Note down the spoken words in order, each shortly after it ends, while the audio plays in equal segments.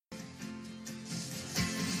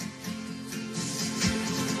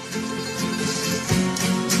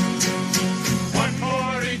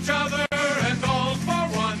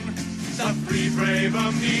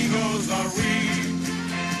amigos are we,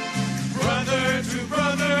 brother to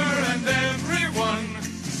brother and everyone,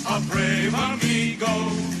 a brave amigo.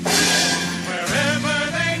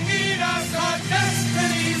 Wherever they need us, our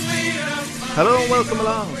destinies lead us. Hello and welcome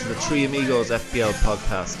along to the Three Amigos FPL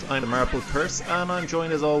podcast. I'm the Marple Curse and I'm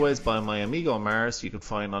joined as always by my amigo Mars, you can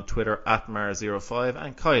find on Twitter at Mars05,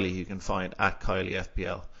 and Kylie, you can find at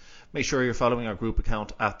KylieFPL. Make sure you're following our group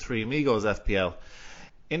account at 3 Amigos FPL.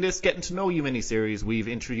 In this Getting to Know You mini-series, we've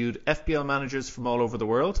interviewed FPL managers from all over the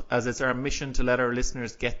world, as it's our mission to let our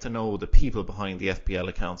listeners get to know the people behind the FPL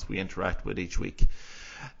accounts we interact with each week.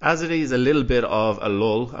 As it is a little bit of a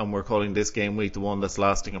lull, and we're calling this game week the one that's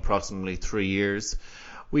lasting approximately 3 years,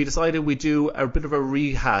 we decided we'd do a bit of a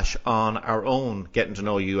rehash on our own Getting to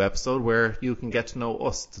Know You episode, where you can get to know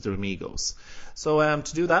us, the Amigos. So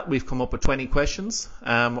to do that, we've come up with 20 questions,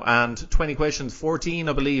 and 20 questions, 14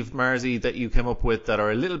 I believe, Marzi, that you came up with that are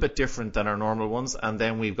a little bit different than our normal ones, and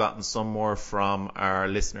then we've gotten some more from our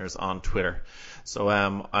listeners on Twitter. So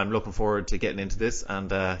I'm looking forward to getting into this and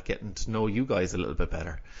getting to know you guys a little bit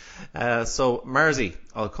better. So Marzi,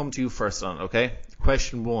 I'll come to you first on, okay?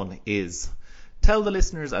 Question 1 is, tell the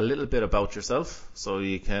listeners a little bit about yourself, so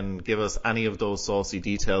you can give us any of those saucy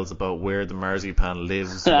details about where the Marzipan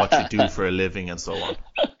lives, what you do for a living, and so on.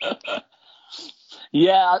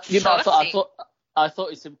 Yeah, I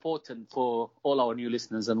thought it's important for all our new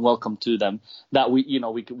listeners, and welcome to them, that we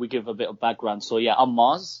give a bit of background. So yeah, I'm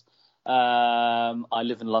Mars. I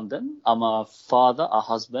live in London. I'm a father, a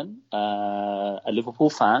husband, a Liverpool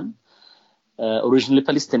fan, originally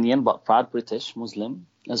Palestinian but proud British Muslim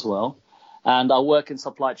as well. And I work in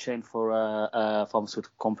supply chain for a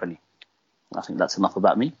pharmaceutical company. I think that's enough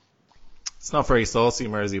about me. It's not very saucy,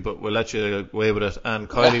 Marzi, but we'll let you get away with it. And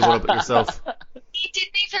Kylie, what about yourself? He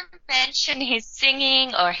didn't even mention his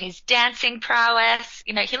singing or his dancing prowess.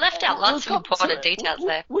 You know, he left out lots of important details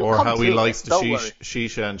there. Or how he likes to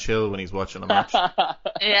shisha and chill when he's watching a match.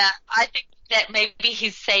 Yeah, I think that maybe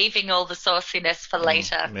he's saving all the sauciness for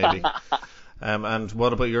later. Maybe. And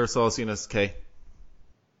what about your sauciness, Kay?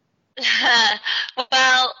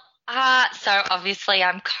 Well, so obviously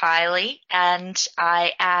I'm Kylie, and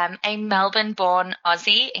I am a Melbourne-born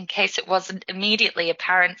Aussie, in case it wasn't immediately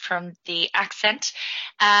apparent from the accent.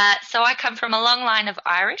 So I come from a long line of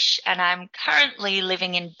Irish, and I'm currently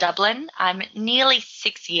living in Dublin. I'm nearly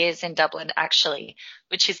 6 years in Dublin, actually,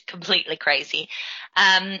 which is completely crazy.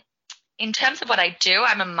 In terms of what I do,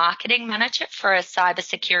 I'm a marketing manager for a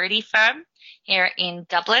cybersecurity firm here in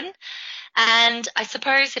Dublin. And I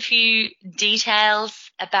suppose a few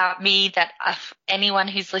details about me that anyone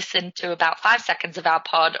who's listened to about 5 seconds of our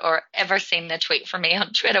pod or ever seen a tweet from me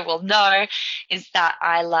on Twitter will know is that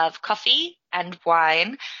I love coffee and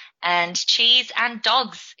wine and cheese and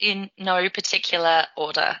dogs in no particular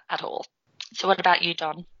order at all. So what about you,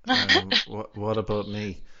 Don? What about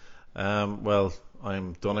me? Well,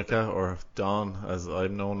 I'm Donica, or Don, as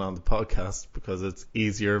I'm known on the podcast, because it's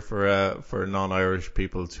easier for non-Irish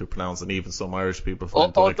people to pronounce, and even some Irish people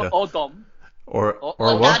find Donica. Or Dom. Or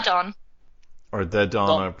what? Don. Or the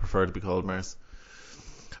Don, I prefer to be called, Mars.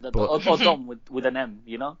 Or Dom with an M,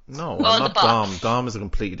 you know? No, not Dom. Dom is a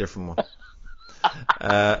completely different one.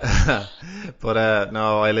 But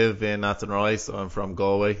no, I live in Athenry, so I'm from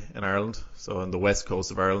Galway in Ireland, so on the west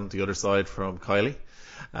coast of Ireland, the other side from Kylie.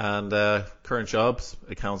 And current jobs,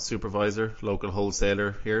 accounts supervisor, local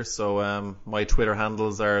wholesaler here. So my Twitter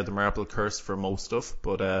handles are the Marple Curse for most stuff,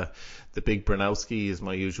 but the Big Branowski is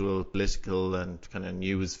my usual political and kind of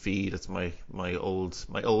news feed. It's my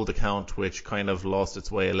old account, which kind of lost its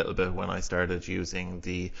way a little bit when I started using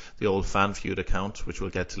the old Fan Feud account, which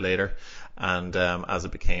we'll get to later. And as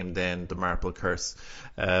it became then the Marple Curse.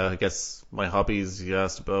 I guess my hobbies you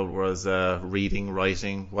asked about was reading,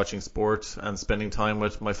 writing, watching sport, and spending time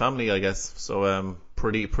with my family, I guess. So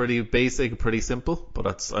pretty basic, pretty simple,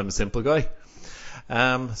 but I'm a simple guy.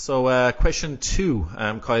 So question 2,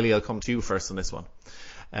 Kylie, I'll come to you first on this one.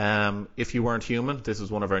 If you weren't human, this was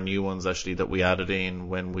one of our new ones actually that we added in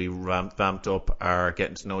when we vamped up our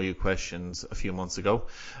Getting to Know You questions a few months ago,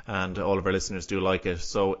 and all of our listeners do like it.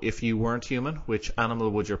 So if you weren't human, which animal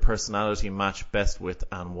would your personality match best with,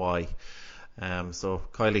 and why? So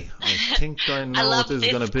Kylie, I think I know what this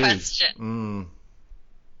is going to be. Question.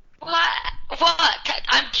 What?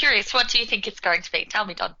 I'm curious. What do you think it's going to be? Tell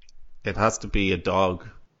me, Don. It has to be a dog.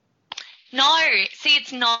 No, see,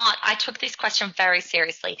 it's not. I took this question very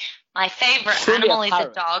seriously My favorite Surely animal is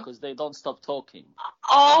a dog. because they don't stop talking.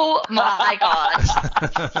 Oh my God.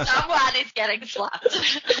 Someone is getting slapped.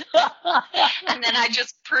 And then I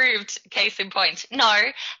just proved, case in point. No,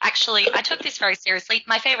 actually, I took this very seriously.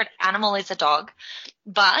 My favorite animal is a dog.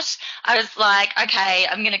 But I was like, okay,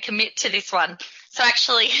 I'm going to commit to this one. So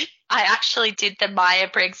actually, I actually did the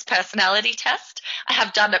Myers-Briggs personality test. I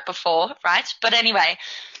have done it before, right? But anyway,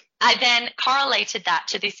 I then correlated that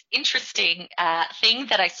to this interesting thing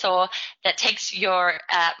that I saw that takes your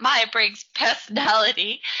Myers-Briggs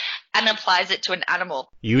personality and applies it to an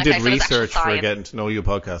animal. You did so it was actual research for science. Getting to Know You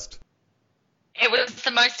podcast. It was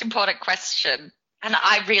the most important question. And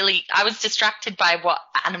I was distracted by what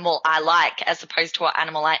animal I like as opposed to what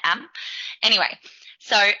animal I am. Anyway,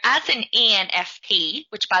 so as an ENFP,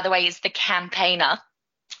 which by the way is the campaigner,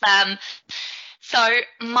 so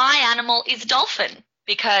my animal is a dolphin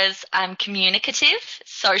because I'm communicative,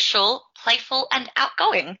 social, playful, and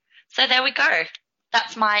outgoing. So there we go.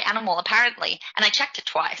 That's my animal apparently. And I checked it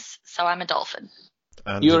twice, so I'm a dolphin.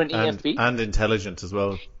 And, You're an ENFP? And intelligent as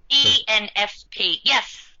well. ENFP.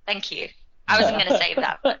 Yes, thank you. I wasn't going to save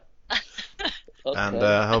that. Okay. And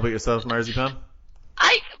how about yourself, Marzipan?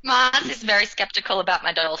 Mars is very skeptical about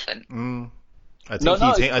my dolphin. I think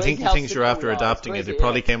it's he crazy thinks you're how after simple you are. adapting It's it. It crazy,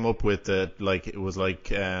 probably came up with I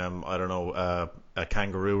don't know, a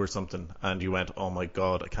kangaroo or something, and you went, "Oh my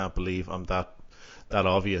God, I can't believe I'm that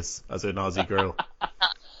obvious as an Aussie girl."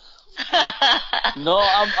 No,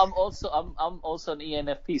 I'm also an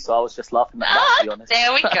ENFP, so I was just laughing at that, to be honest.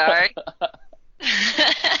 There we go.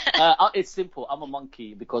 It's simple. I'm a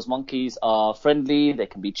monkey because monkeys are friendly, they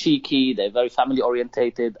can be cheeky, they're very family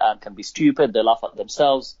orientated and can be stupid, they laugh at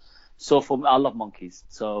themselves. So for me, I love monkeys.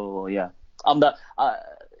 So yeah, I'm the I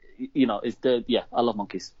love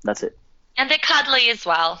monkeys. That's it. And they're cuddly as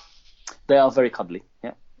well. They are very cuddly.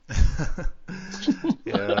 Yeah.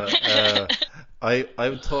 Yeah. I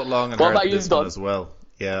thought long and What hard about on you, this one Don? as well.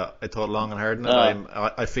 Yeah, I thought long and hard on it.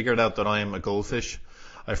 I figured out that I am a goldfish.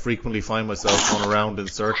 I frequently find myself going around in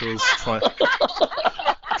circles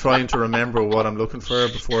trying to remember what I'm looking for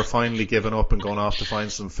before finally giving up and going off to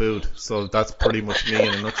find some food. So that's pretty much me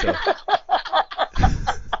in a nutshell.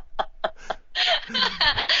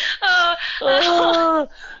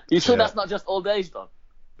 You sure Yeah. that's not just old age, Don?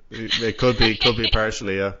 It could be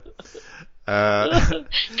partially, yeah.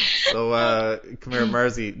 So come here,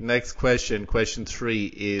 Marzi. Next question 3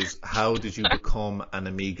 is: how did you become an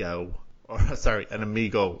amigo? An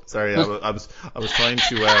amigo. Sorry, I was trying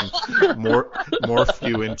to morph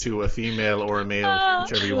you into a female or a male,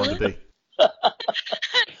 whichever you want to be.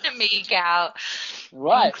 Amigo.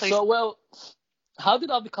 Right. So, how did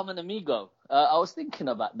I become an amigo? I was thinking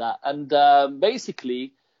about that, and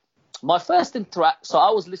basically, my first interaction. So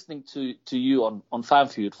I was listening to you on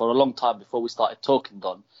FanFeud for a long time before we started talking,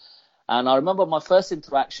 Don. And I remember my first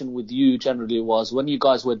interaction with you generally was when you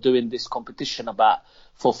guys were doing this competition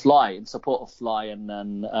for Fly, in support of Fly, and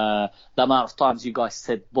then the amount of times you guys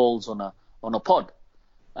said balls on a pod,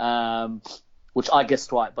 which I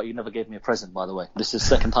guessed right, but you never gave me a present, by the way. This is the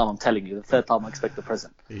second time I'm telling you. The third time I expect a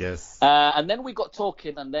present. Yes. And then we got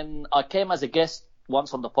talking, and then I came as a guest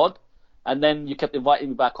once on the pod, and then you kept inviting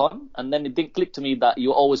me back on, and then it didn't click to me that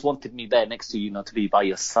you always wanted me there next to you, to be by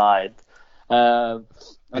your side.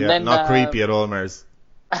 And then, not creepy at all, Mars.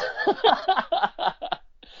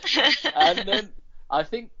 And then I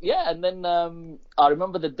think, and then I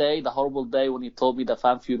remember the horrible day when you told me that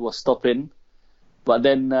FanFeud was stopping. But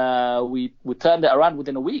then we turned it around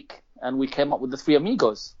within a week, and we came up with the 3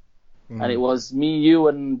 amigos. And it was me, you,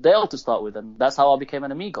 and Dale to start with, and that's how I became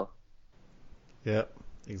an amigo. Yeah,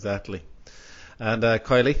 exactly. And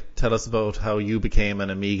Kylie, tell us about how you became an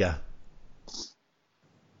amiga.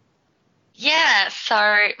 Yeah,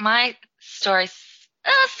 so my story's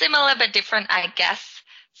similar but different, I guess.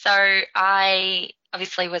 So I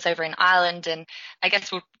obviously was over in Ireland, and I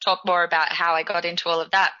guess we'll talk more about how I got into all of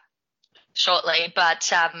that shortly.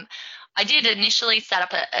 But I did initially set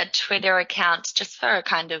up a Twitter account just for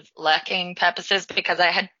kind of lurking purposes, because I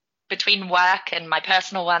had, between work and my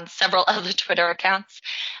personal one, several other Twitter accounts.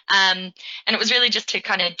 And it was really just to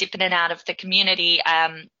kind of dip in and out of the community.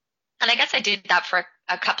 And I guess I did that for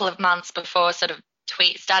a couple of months before sort of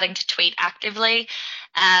starting to tweet actively.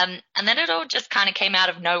 And then it all just kind of came out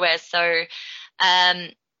of nowhere. So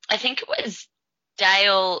I think it was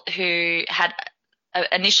Dale who had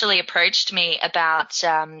initially approached me about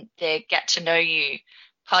the Get to Know You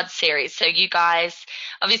pod series. So you guys,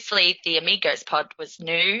 obviously the Amigos pod was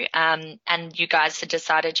new, and you guys had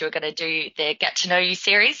decided you were going to do the Get to Know You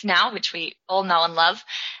series now, which we all know and love.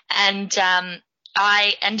 And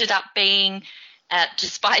I ended up being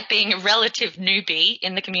despite being a relative newbie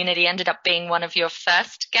in the community, ended up being one of your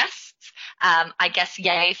first guests. I guess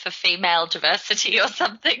yay for female diversity or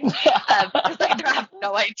something. I have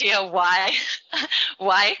no idea why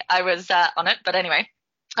I was on it, but anyway.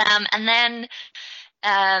 And then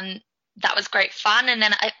that was great fun. And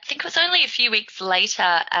then I think it was only a few weeks later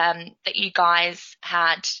that you guys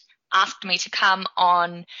had asked me to come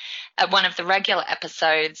on one of the regular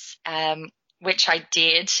episodes, which I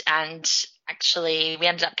did, and actually we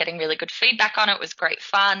ended up getting really good feedback on it. It was great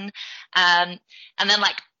fun. And then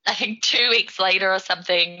I think 2 weeks later or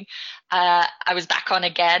something, I was back on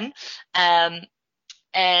again.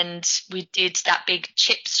 And we did that big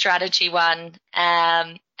chip strategy one.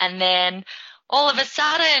 And then all of a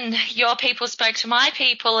sudden your people spoke to my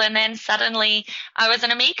people, and then suddenly I was an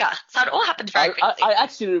Amiga. So it all happened very quickly. I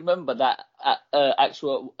actually remember that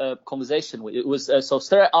actual conversation. It was so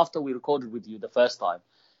straight after we recorded with you the first time.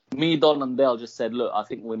 Me, Don, and Dale just said, look, I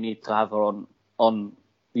think we need to have her on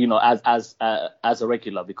as a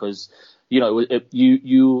regular, because we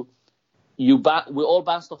all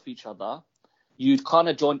bounced off each other. You kind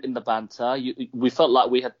of joined in the banter. We felt like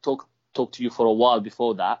we had talked to you for a while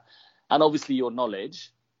before that, and obviously your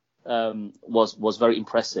knowledge was very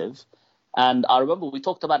impressive. And I remember we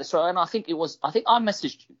talked about it. So, and I think I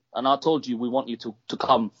messaged you and I told you we want you to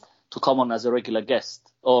come on as a regular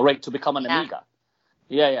guest or to become an Amiga.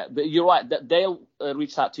 Yeah. But you're right. Dale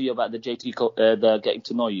reached out to you about the JT, the getting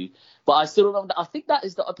to know you. But I still remember. I think that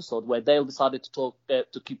is the episode where Dale decided to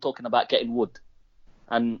keep talking about getting Wood,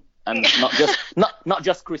 and not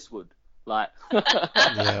just Chris Wood. Like.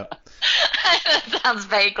 Yeah. That sounds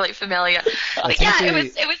vaguely familiar. But yeah,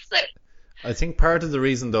 it was. I think part of the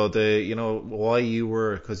reason, though, why you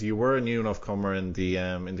were, because you were a new enough comer in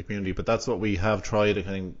the community, but that's what we have tried a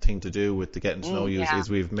kind of thing to do with the getting to know you, is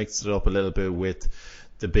we've mixed it up a little bit with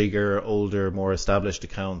the bigger, older, more established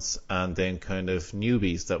accounts, and then kind of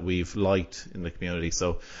newbies that we've liked in the community.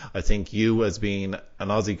 So I think you, as being an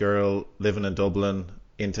Aussie girl living in Dublin,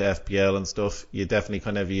 into FPL and stuff, you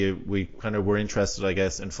definitely we were interested, I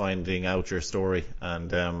guess, in finding out your story,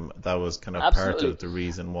 and that was kind of part of the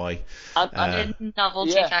reason why.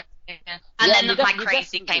 Novelty factor. And then my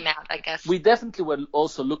crazy came out, I guess. We definitely were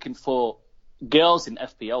also looking for girls in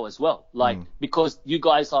FPL as well, because you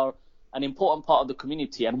guys are an important part of the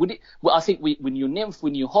community. And I think we knew Nymph,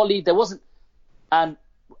 we knew Holly. There wasn't, and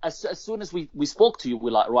as soon as we spoke to you,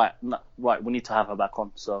 we're like, right, we need to have her back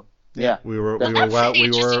on. So. Yeah, we were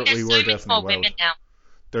definitely women now.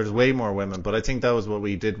 There's way more women, but I think that was what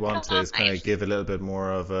we did want to, is kind of give a little bit more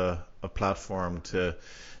of a platform to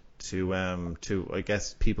I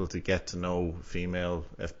guess people to get to know female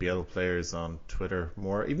FPL players on Twitter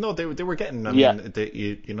more, even though they were getting. I mean,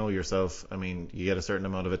 you know yourself. I mean, you get a certain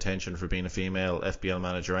amount of attention for being a female FPL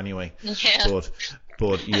manager anyway. Yeah.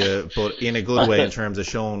 But in a good way, in terms of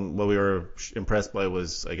showing, what we were impressed by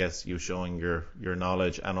was, I guess, you showing your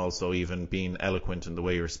knowledge, and also even being eloquent in the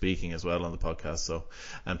way you were speaking as well on the podcast. So,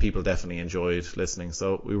 and people definitely enjoyed listening.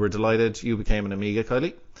 So we were delighted you became an Amiga,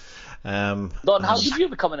 Kylie. Don, how did you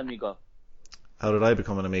become an Amigo? How did I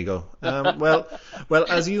become an Amigo? Well,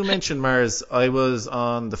 as you mentioned, Mars, I was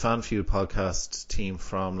on the FanFeud podcast team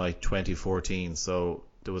from 2014, so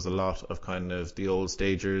there was a lot of kind of the old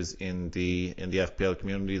stagers in the FPL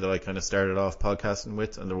community that I kind of started off podcasting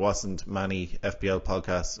with, and there wasn't many FPL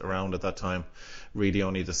podcasts around at that time. Really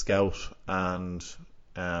only the Scout and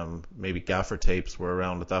maybe Gaffer Tapes were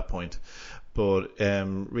around at that point. But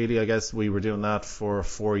really, I guess we were doing that for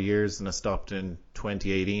 4 years, and it stopped in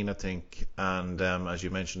 2018, I think. And as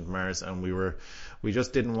you mentioned, Mars, and we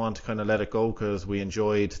just didn't want to kind of let it go, because we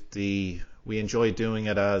enjoyed doing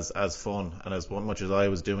it as fun, and as much as I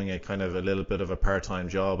was doing it kind of a little bit of a part-time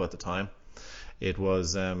job at the time. It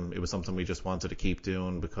was something we just wanted to keep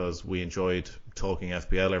doing because we enjoyed talking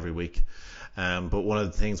FPL every week. But one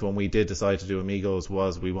of the things when we did decide to do Amigos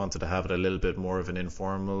was we wanted to have it a little bit more of an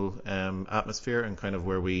informal atmosphere, and kind of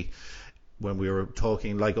when we were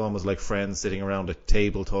talking almost like friends sitting around a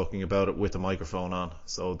table talking about it with a microphone on.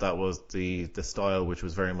 So that was the style, which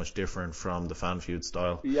was very much different from the FanFeud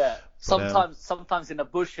style. Yeah. Sometimes in a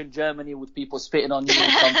bush in Germany with people spitting on you,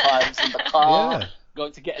 sometimes in the car,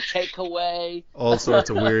 going to get a takeaway. All sorts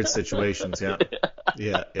of weird situations, yeah.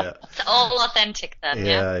 It's all authentic then,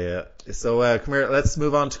 yeah. So come here, let's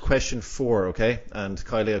move on to question 4, okay? And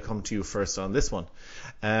Kylie, I'll come to you first on this one.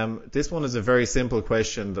 This one is a very simple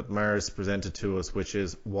question that Mars presented to us, which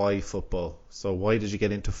is, why football? So why did you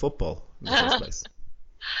get into football in the first place?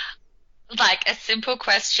 A simple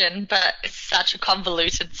question, but it's such a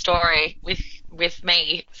convoluted story with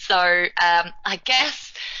me. So I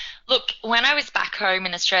guess, Look, when I was back home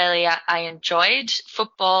in Australia, I enjoyed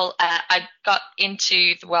football. I got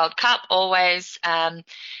into the World Cup always. And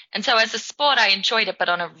so as a sport, I enjoyed it, but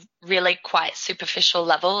on a really quite superficial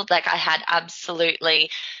level. Like I had certainly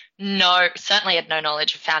had no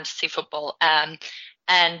knowledge of fantasy football.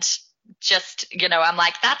 And just, I'm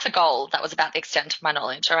like, that's a goal. That was about the extent of my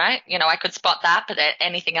knowledge. All right. I could spot that, but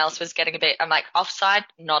anything else was getting I'm like, offside,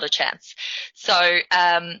 not a chance. So,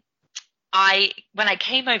 when I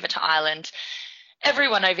came over to Ireland,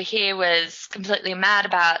 everyone over here was completely mad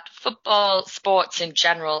about football, sports in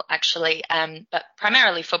general, actually, but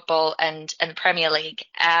primarily football and the Premier League.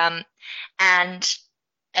 And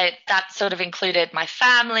that sort of included my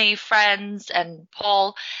family, friends, and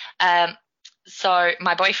Paul, so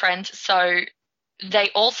my boyfriend. So they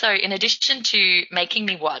also, in addition to making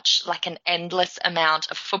me watch like an endless amount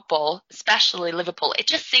of football, especially Liverpool, it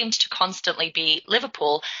just seemed to constantly be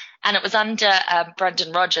Liverpool. And it was under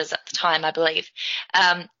Brendan Rodgers at the time, I believe.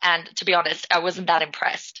 And to be honest, I wasn't that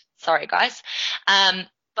impressed. Sorry, guys.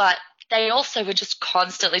 But they also were just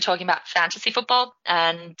constantly talking about fantasy football.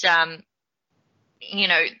 And,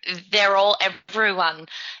 everyone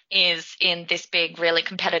is in this big, really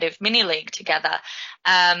competitive mini league together.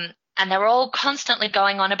 And they were all constantly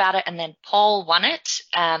going on about it. And then Paul won it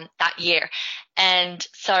that year. And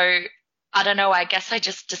so I don't know, I guess I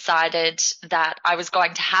just decided that I was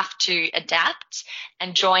going to have to adapt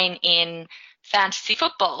and join in fantasy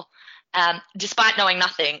football, despite knowing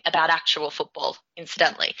nothing about actual football,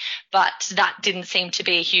 incidentally. But that didn't seem to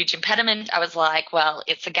be a huge impediment. I was like, well,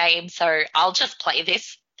 it's a game, so I'll just play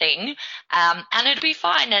this thing, and it'll be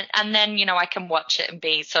fine. And then, I can watch it and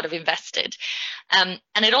be sort of invested. And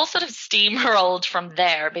it all sort of steamrolled from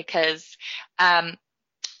there because I'm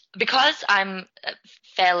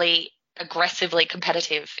fairly aggressively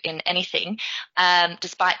competitive in anything,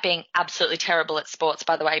 despite being absolutely terrible at sports,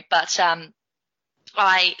 by the way. But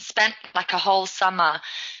I spent like a whole summer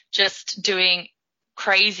just doing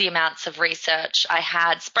crazy amounts of research. I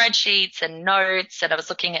had spreadsheets and notes, and I was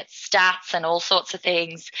looking at stats and all sorts of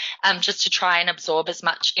things, just to try and absorb as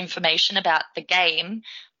much information about the game,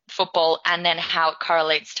 football, and then how it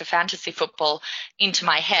correlates to fantasy football into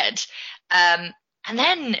my head. And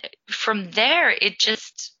then from there,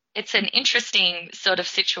 it's an interesting sort of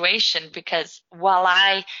situation, because while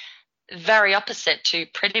I, very opposite to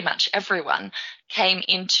pretty much everyone, came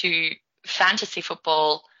into fantasy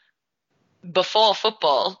football before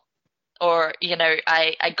football, or,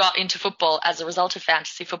 I got into football as a result of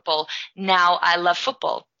fantasy football. Now I love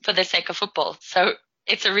football for the sake of football. So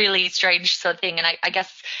it's a really strange sort of thing. And I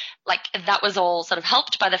guess like that was all sort of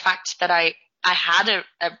helped by the fact that I had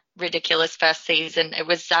a ridiculous first season. It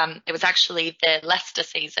was actually the Leicester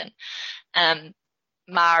season.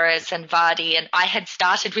 Mahrez and Vardy, and I had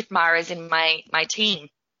started with Mahrez in my team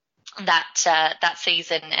that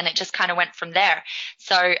season, and it just kind of went from there.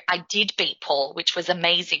 So I did beat Paul, which was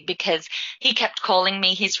amazing, because he kept calling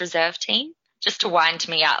me his reserve team just to wind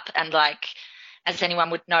me up. And like, as anyone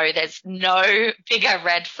would know, there's no bigger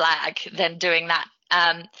red flag than doing that.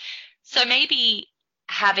 So maybe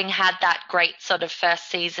having had that great sort of first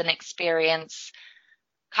season experience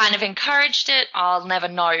kind of encouraged it. I'll never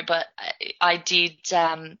know, but I did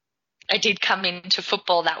come into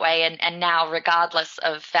football that way, and now, regardless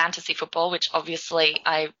of fantasy football, which obviously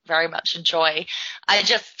I very much enjoy, I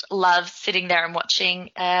just love sitting there and watching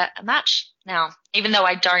a match now, even though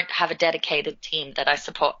I don't have a dedicated team that I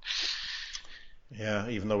support. Yeah,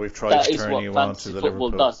 even though we've tried to turn you on to the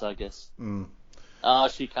Liverpool. Football does, I guess.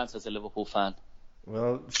 She counts as a Liverpool fan.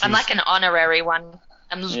 Well, I'm like an honorary one.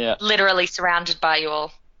 I'm literally surrounded by you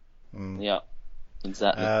all. Yeah,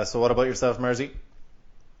 exactly. So what about yourself, Mersey?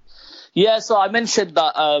 Yeah, so I mentioned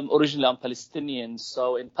that originally I'm Palestinian.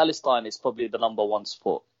 So in Palestine, it's probably the number one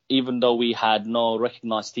sport, even though we had no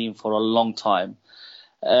recognized team for a long time.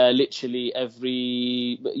 Literally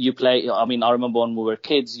you play. I mean, I remember when we were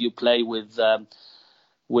kids, you play with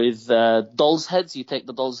dolls' heads. You take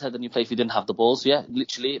the doll's head and you play if you didn't have the balls. Yeah,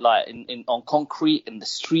 literally, like on concrete, in the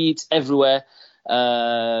streets, everywhere.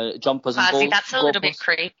 Jumpers and balls. That's a little bit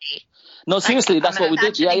creepy. No, seriously, that's what we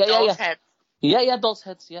did. Yeah. Heads. Yeah, doll's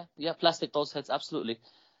heads. Yeah, plastic doll's heads, absolutely.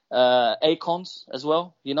 Acorns as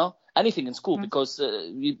well, anything in school, because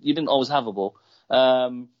you didn't always have a ball.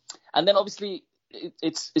 And then obviously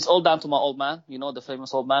it's all down to my old man, the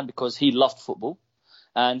famous old man, because he loved football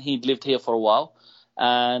and he'd lived here for a while.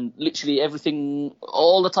 And literally everything,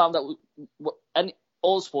 all the time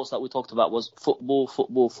all sports that we talked about was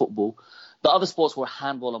football. The other sports were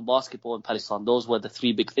handball and basketball in Palestine. Those were the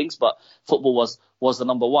three big things, but football was the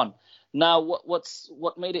number one. Now,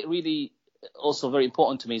 what made it really also very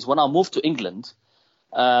important to me is when I moved to England,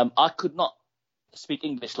 I could not speak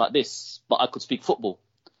English like this, but I could speak football.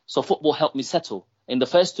 So football helped me settle. In the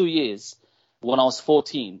first 2 years, when I was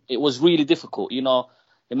 14, it was really difficult.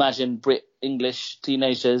 Imagine Brit English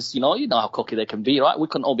teenagers, you know how cocky they can be, right? We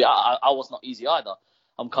couldn't all be. I was not easy either.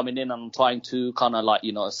 I'm coming in and I'm trying to kind of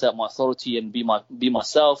assert my authority and be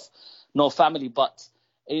myself. No family, but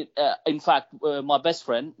in fact, my best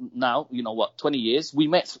friend now, 20 years, we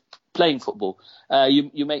met playing football.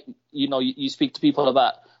 You speak to people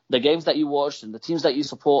about the games that you watched and the teams that you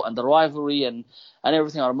support and the rivalry and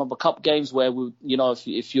everything. I remember cup games where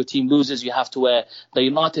if your team loses, you have to wear the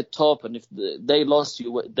United top, and if they lost,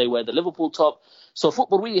 they wear the Liverpool top. So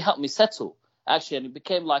football really helped me settle, actually, and it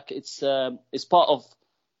became like it's an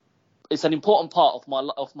important part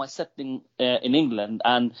of my settling in England,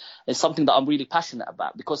 and it's something that I'm really passionate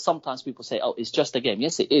about, because sometimes people say, "Oh, it's just a game."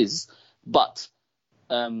 Yes, it is, but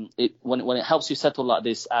when it helps you settle like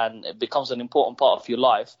this and it becomes an important part of your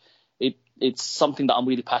life, it's something that I'm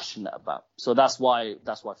really passionate about. So that's why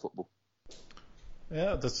football.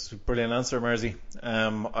 Yeah, that's a brilliant answer, Mersey.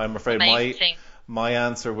 I'm afraid Amazing. my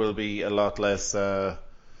answer will be a lot less, I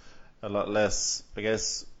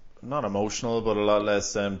guess, not emotional, but a lot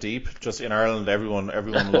less deep. Just in Ireland, everyone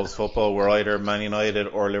loves football. We're either Man United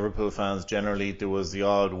or Liverpool fans. Generally, there was the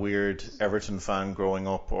odd weird Everton fan growing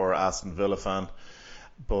up or Aston Villa fan.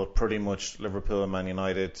 But pretty much Liverpool and Man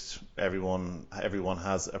United, everyone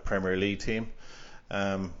has a Premier League team.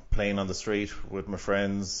 Playing on the street with my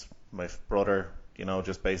friends, my brother,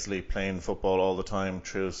 just basically playing football all the time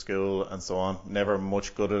through school and so on. Never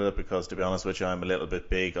much good at it because, to be honest with you, I'm a little bit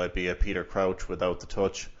big. I'd be a Peter Crouch without the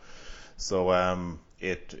touch. So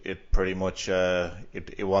it pretty much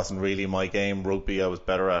it wasn't really my game. Rugby I was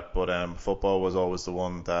better at, but football was always the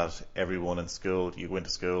one that everyone in school, you go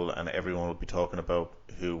into school and everyone would be talking about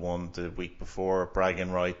who won the week before,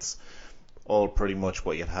 bragging rights, all pretty much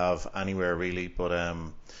what you'd have anywhere really. But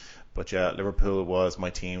yeah, Liverpool was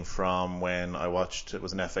my team from when I watched, it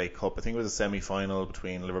was an FA Cup, I think it was a semi-final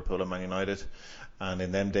between Liverpool and Man United. And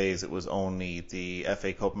in them days, it was only the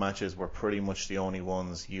FA Cup matches were pretty much the only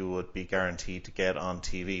ones you would be guaranteed to get on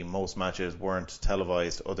TV. Most matches weren't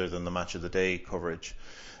televised other than the match of the day coverage.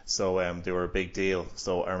 So they were a big deal.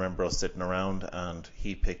 So I remember us sitting around and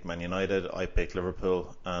he picked Man United, I picked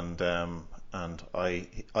Liverpool, and I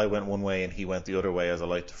went one way and he went the other way, as I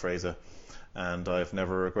like to phrase it. And I've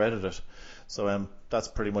never regretted it. So that's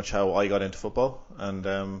pretty much how I got into football,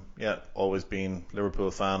 and always been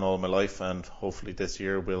Liverpool fan all my life, and hopefully this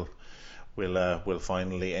year we'll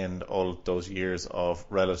finally end all those years of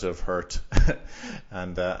relative hurt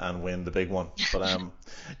and win the big one.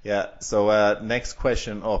 But so next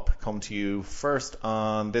question up, come to you first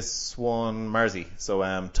on this one, Marzi.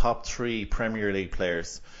 So top 3 Premier League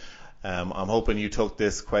players. I'm hoping you took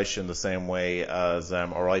this question the same way as,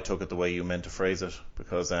 or I took it the way you meant to phrase it,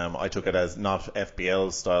 because I took it as not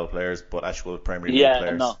FPL style players, but actual Premier League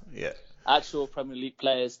players. No. Yeah, actual Premier League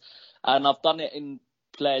players, and I've done it in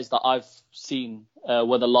players that I've seen,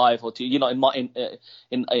 whether live or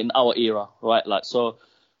in our era, right? Like, so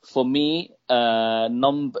for me,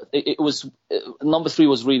 number 3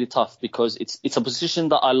 was really tough because it's a position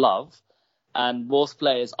that I love, and both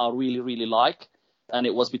players I really really like. And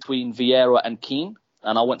it was between Vieira and Keane,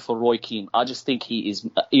 and I went for Roy Keane. I just think he is,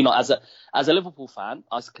 as a Liverpool fan,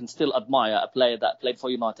 I can still admire a player that played for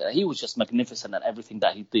United. He was just magnificent at everything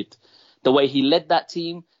that he did. The way he led that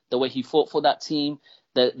team, the way he fought for that team,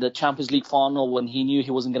 the Champions League final when he knew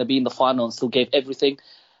he wasn't going to be in the final and still gave everything.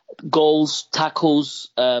 Goals, tackles,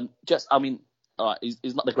 all right,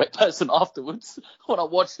 he's not the great person afterwards. When I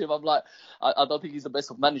watched him, I'm like, I don't think he's the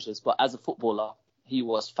best of managers, but as a footballer, he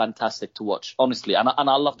was fantastic to watch, honestly. And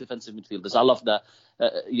I love defensive midfielders. I love the,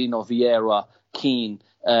 Vieira, Keane,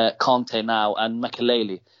 Conte now, and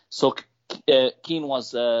Makelele. So Keane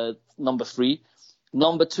was number 3.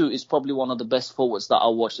 Number 2 is probably one of the best forwards that I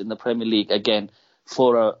watched in the Premier League, again,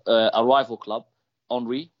 for a rival club,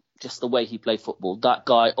 Henry. Just the way he played football. That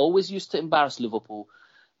guy always used to embarrass Liverpool,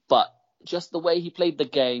 but just the way he played the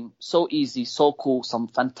game, so easy, so cool, some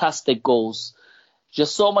fantastic goals.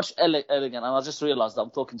 Just so much elegant, and I just realised that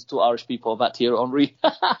I'm talking to 2 Irish people about Thierry Henry.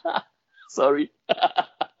 Sorry. I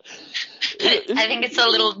think it's a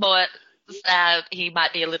little more, he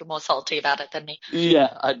might be a little more salty about it than me. Yeah,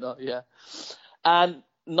 I know, yeah. And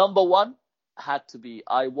number 1 had to be,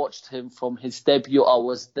 I watched him from his debut. I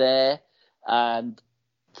was there, and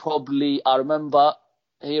probably I remember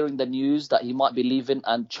hearing the news that he might be leaving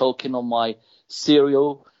and choking on my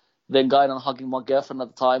cereal, then going and hugging my girlfriend at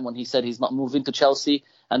the time when he said he's not moving to Chelsea,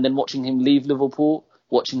 and then watching him leave Liverpool,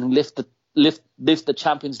 watching him lift the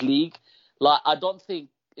Champions League. Like, I don't think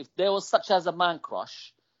if there was such as a man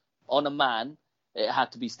crush on a man, it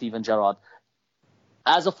had to be Steven Gerrard.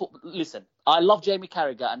 Listen, I love Jamie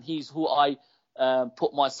Carragher, and he's who I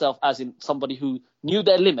put myself as in somebody who knew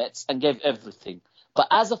their limits and gave everything. But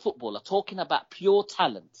as a footballer, talking about pure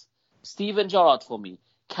talent, Steven Gerrard for me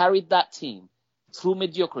carried that team through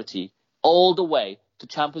mediocrity all the way to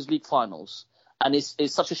Champions League finals. And it's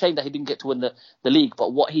such a shame that he didn't get to win the league.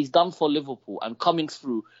 But what he's done for Liverpool and coming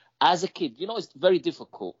through as a kid, it's very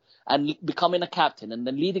difficult. And becoming a captain and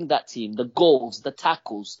then leading that team, the goals, the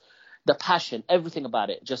tackles, the passion, everything about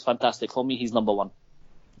it, just fantastic. For me, he's number one.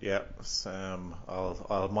 Yeah,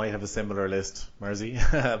 I might have a similar list, Marzi.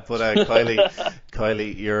 But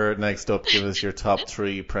Kylie, you're next up. Give us your top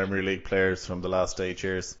 3 Premier League players from the last 8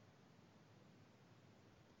 years.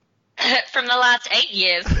 From the last 8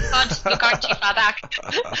 years? God, you're going too far back.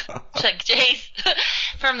 Like, jeez.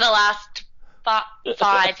 From the last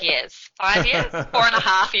 5 years. 5 years?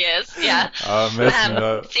 4.5 years, yeah.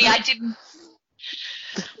 See, I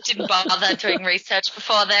didn't bother doing research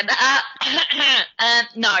before then.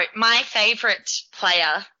 No, my favourite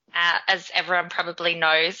player, as everyone probably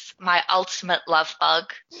knows, my ultimate love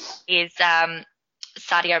bug is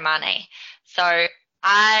Sadio Mane. So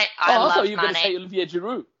I love thought you were Mane. going to say Olivier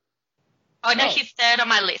Giroud. Oh, no, he's third on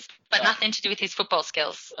my list, but nothing to do with his football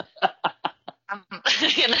skills. But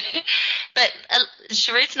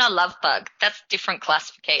Giroud's not a love bug. That's different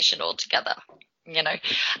classification altogether,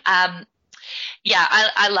 Yeah,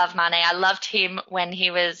 I love Mane. I loved him when he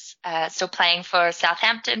was still playing for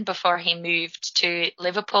Southampton before he moved to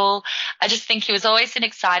Liverpool. I just think he was always an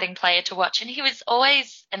exciting player to watch. And he was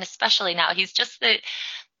always, and especially now, he's just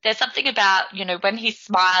there's something about, when he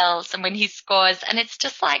smiles and when he scores, and it's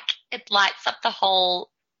just like it lights up the whole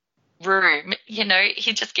room.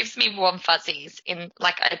 He just gives me warm fuzzies in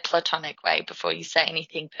like a platonic way before you say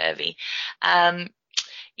anything pervy.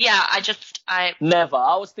 Never.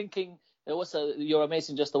 I was thinking... you're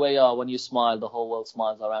amazing just the way you are. When you smile, the whole world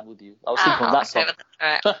smiles around with you. I was thinking of that song.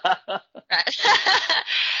 Right. Right.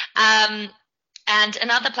 And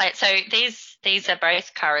another player. So these are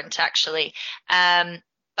both current, actually.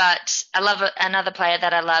 But I love another player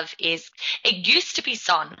that I love it used to be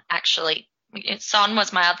Son, actually. Son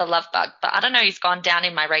was my other love bug, but I don't know. He's gone down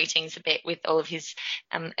in my ratings a bit with all of his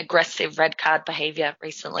aggressive red card behaviour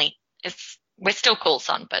recently. We're still cool,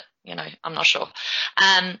 Son, but I'm not sure.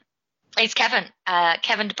 It's Kevin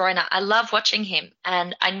De Bruyne. I love watching him,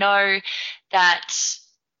 and I know that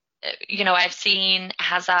I've seen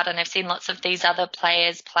Hazard and I've seen lots of these other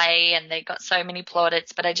players play, and they got so many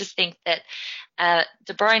plaudits. But I just think that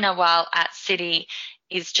De Bruyne, while at City,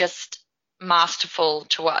 is just masterful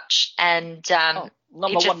to watch. And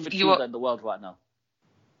number one midfielder in the world right now.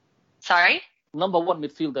 Sorry? Number one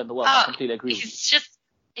midfielder in the world. I completely agree.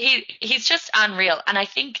 He's just unreal, and I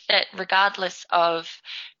think that regardless of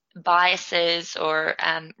biases or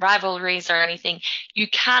rivalries or anything, you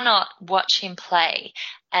cannot watch him play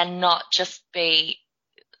and not just be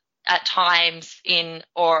at times in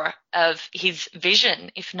awe of his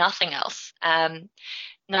vision, if nothing else.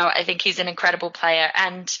 No, I think he's an incredible player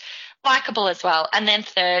and likable as well. And then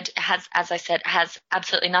third has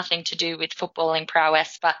absolutely nothing to do with footballing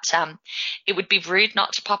prowess, but it would be rude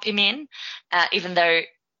not to pop him in, even though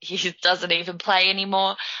he doesn't even play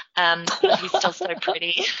anymore. He's still so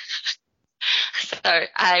pretty. So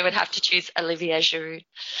I would have to choose Olivier Giroud,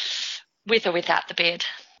 with or without the beard.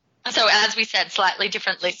 So as we said, slightly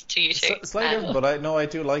different list to you two. Slightly different, but I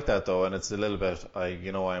do like that though, and it's a little bit.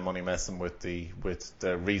 I'm only messing with the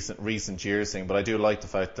recent years thing, but I do like the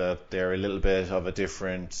fact that they're a little bit of a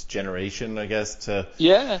different generation, I guess, to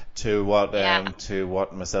what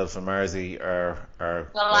myself and Marzi are.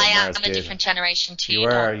 Well, I am a different generation to you.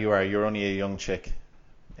 You are. You're only a young chick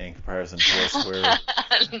in comparison to us.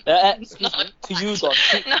 Excuse me, to you, Don.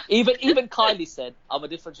 No. Even Kylie said, I'm a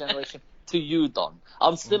different generation to you, Don.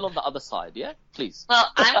 I'm still on the other side, yeah? Please.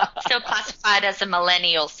 Well, I'm still classified as a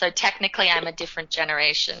millennial, so technically I'm a different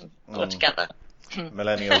generation altogether.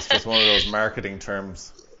 Millennials, just one of those marketing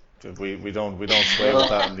terms. We don't sway with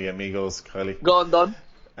that in the Amigos, Kylie. Go on, Don.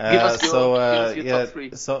 Give us your top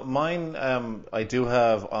three. So mine, I do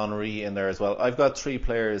have Henry in there as well. I've got 3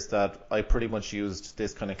 players that I pretty much used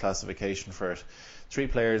this kind of classification for it. 3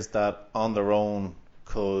 players that on their own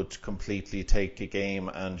could completely take a game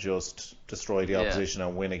and just destroy the opposition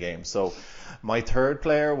and win a game. So my third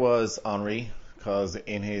player was Henry, because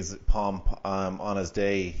in his pomp on his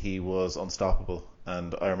day he was unstoppable.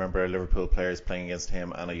 And I remember Liverpool players playing against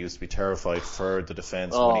him, and I used to be terrified for the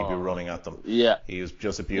defence when he'd be running at them. Yeah. He was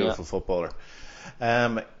just a beautiful footballer.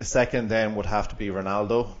 Second then would have to be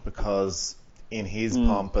Ronaldo, because in his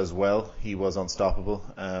pomp as well, he was unstoppable.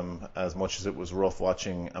 As much as it was rough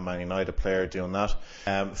watching a Man United player doing that.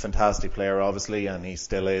 Fantastic player, obviously, and he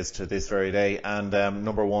still is to this very day. And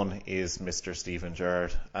number one is Mr. Steven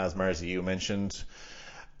Gerrard. As Mersey, you mentioned,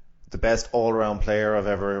 the best all-round player I've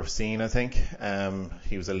ever seen, I think.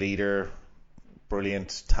 He was a leader,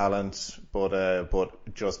 brilliant talent,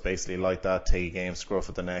 but just basically like that, take a game, scruff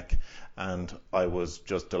at the neck. And I was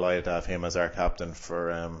just delighted to have him as our captain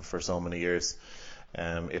for so many years.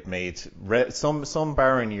 It made some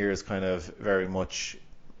barren years kind of very much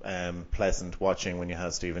pleasant watching when you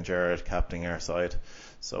had Steven Gerrard captaining our side.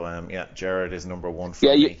 So Gerrard is number one for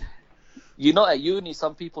me. You know, at uni,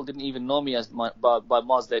 some people didn't even know me as by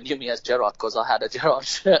Mars. They knew me as Gerrard because I had a Gerrard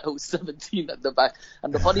shirt. It was 17 at the back.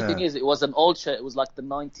 And the funny thing is, it was an old shirt. It was like the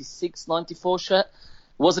 96, 94 shirt.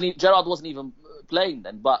 Gerrard wasn't even playing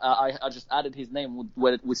then, but I just added his name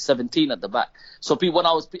with 17 at the back. So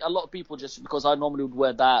a lot of people, just because I normally would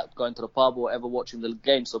wear that going to the pub or ever watching the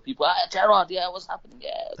game, so people, Gerrard, what's happening?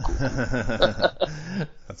 Yeah, cool.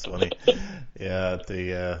 That's funny.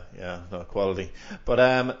 No quality.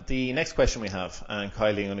 But the next question we have, and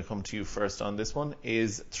Kylie, I'm going to come to you first on this one,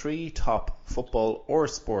 is 3 top football or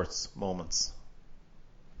sports moments.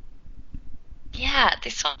 Yeah,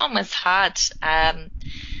 this one was hard. I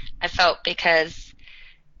felt because,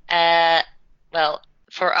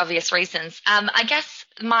 for obvious reasons. I guess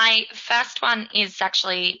my first one is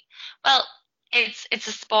actually, it's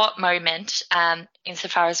a sport moment,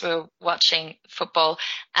 insofar as we were watching football.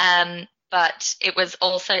 But it was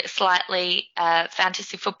also slightly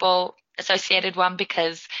fantasy football associated one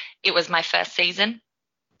because it was my first season.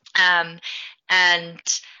 And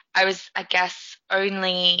I was, I guess,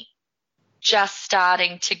 only just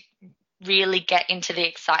starting to really get into the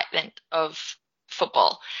excitement of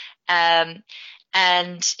football. And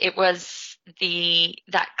it was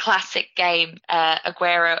that classic game,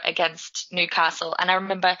 Aguero against Newcastle. And I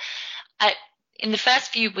remember in the first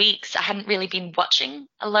few weeks, I hadn't really been watching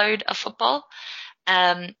a load of football.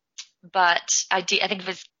 But I think it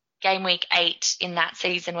was game week 8 in that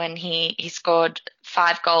season when he scored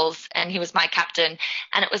 5 goals and he was my captain.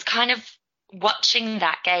 And it was kind of watching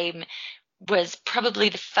that game was probably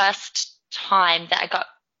the first time that I got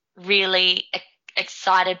really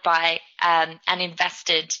excited by and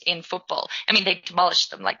invested in football. I mean, they demolished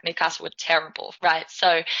them. Like, Newcastle were terrible, right?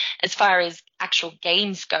 So as far as actual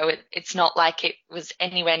games go, it's not like it was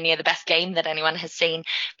anywhere near the best game that anyone has seen,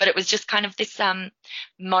 but it was just kind of this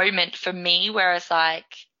moment for me where I was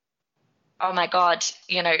like, oh my God,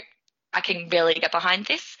 I can really get behind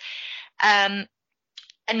this.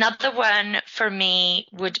 Another one for me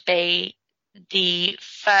would be the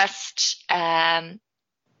first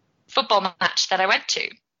football match that I went to,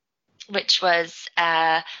 which was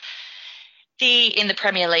in the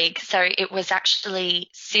Premier League. So it was actually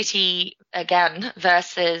City again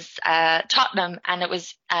versus Tottenham, and it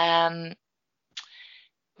was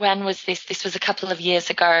when was this? This was a couple of years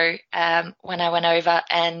ago when I went over,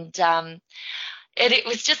 and it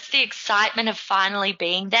was just the excitement of finally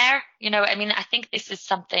being there. I mean, I think this is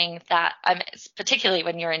something that, particularly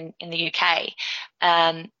when you're in the UK,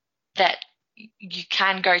 that you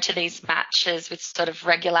can go to these matches with sort of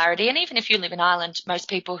regularity. And even if you live in Ireland, most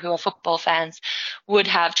people who are football fans would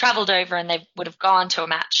have travelled over and they would have gone to a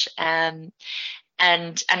match and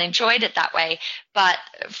enjoyed it that way. But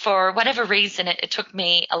for whatever reason, it took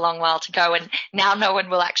me a long while to go, and now no one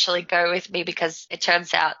will actually go with me because it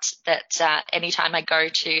turns out that anytime I go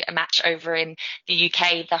to a match over in the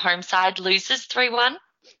UK, the home side loses 3-1.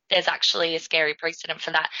 There's actually a scary precedent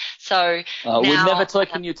for that. So we're never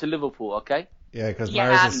taking you to Liverpool, okay? Yeah, because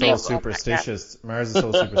Mars is so superstitious. Mars is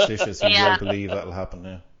so superstitious, he will believe that'll happen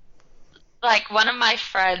now. Like, one of my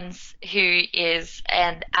friends who is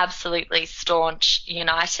an absolutely staunch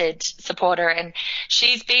United supporter, and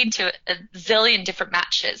she's been to a zillion different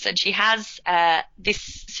matches, and she has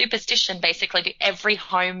this superstition basically: every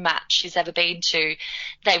home match she's ever been to,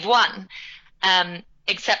 they've won,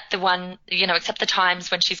 except the times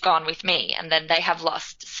when she's gone with me, and then they have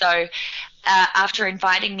lost. So after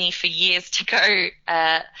inviting me for years to go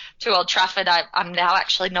to Old Trafford, I'm now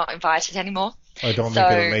actually not invited anymore. I don't think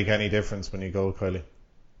it'll make any difference when you go, Kylie,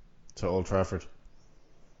 to Old Trafford.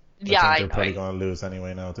 I think they're probably going to lose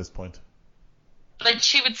anyway now at this point. But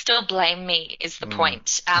she would still blame me, is the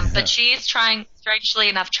point. But she is strangely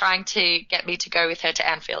enough, trying to get me to go with her to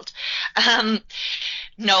Anfield.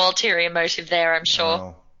 No ulterior motive there, I'm sure.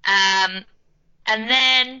 No. And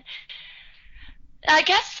then I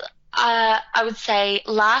guess I would say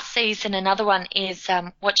last season, another one is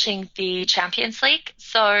watching the Champions League.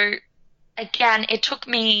 So again, it took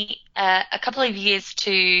me a couple of years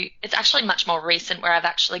it's actually much more recent where I've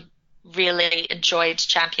actually really enjoyed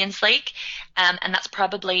Champions League. And that's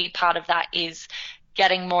probably part of that is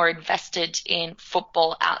getting more invested in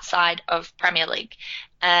football outside of Premier League.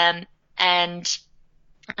 And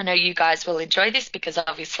I know you guys will enjoy this because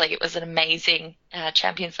obviously it was an amazing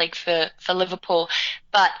Champions League for Liverpool.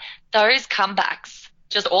 But those comebacks,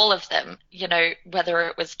 just all of them, whether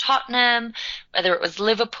it was Tottenham, whether it was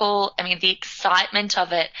Liverpool, I mean, the excitement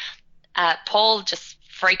of it, Paul just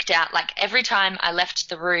freaked out. Like every time I left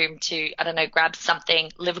the room to, I don't know, grab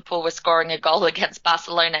something, Liverpool was scoring a goal against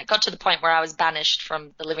Barcelona. It got to the point where I was banished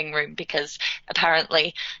from the living room because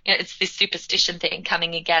apparently, it's this superstition thing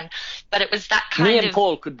coming again. But it was that kind of... Me and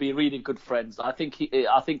Paul could be really good friends. I think I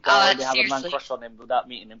already have a man crush on him without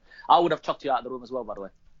meeting him. I would have chucked you out of the room as well, by the way.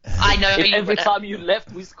 I know. If every time you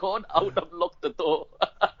left we scored, I would have locked the door.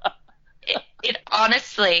 It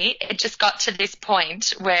honestly, it just got to this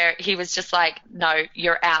point where he was just like, no,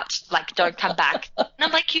 you're out. Like, don't come back. And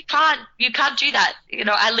I'm like, you can't do that.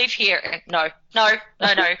 I live here. No. So,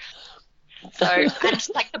 and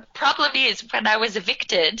like the problem is when I was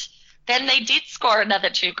evicted, then they did score another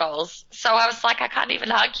 2 goals. So I was like, I can't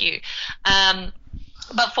even argue.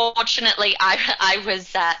 But fortunately,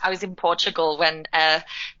 I was in Portugal when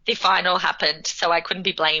the final happened, so I couldn't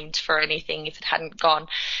be blamed for anything if it hadn't gone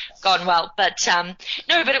well. But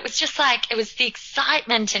no, but it was just like it was the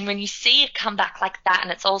excitement, and when you see it come back like that,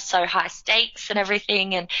 and it's also high stakes and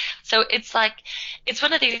everything, and so it's like it's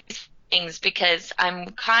one of these things because I'm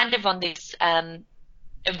kind of on this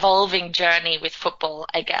evolving journey with football,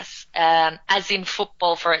 I guess, as in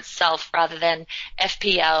football for itself rather than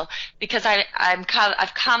FPL, because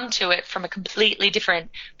I've come to it from a completely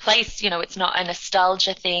different place. It's not a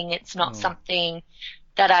nostalgia thing. It's not something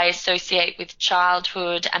that I associate with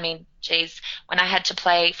childhood. I mean, geez, when I had to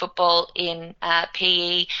play football in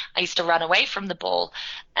PE, I used to run away from the ball.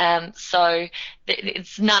 So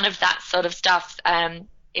it's none of that sort of stuff.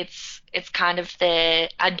 It's kind of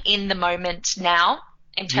I'm in the moment now.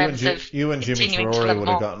 In terms of you and Jimmy Traore would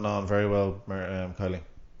have gotten on very well, Kylie.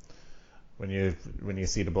 When you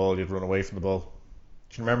see the ball, you'd run away from the ball.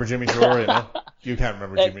 Do you remember Jimmy Traore? No, you can't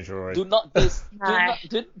remember Jimmy Traore. Do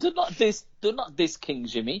not diss King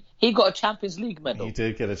Jimmy. He got a Champions League medal. He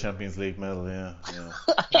did get a Champions League medal. Yeah.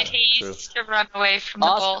 Did he used to run away from the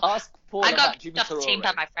ball? Ask Paul I got Jimmy ducked team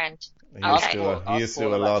by my friend. He used to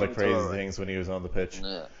do a lot of crazy things when he was on the pitch.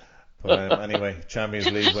 Yeah. But anyway,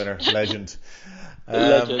 Champions League winner, legend.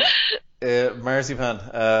 Marzipan,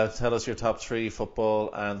 tell us your top 3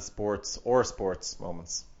 football and sports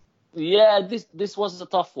moments. Yeah, this was a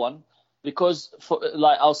tough one because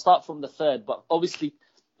I'll start from the third, but obviously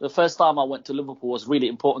the first time I went to Liverpool was really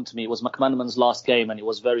important to me. It was McManaman's last game and it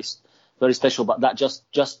was very, very special, but that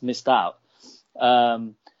just missed out.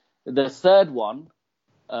 The third one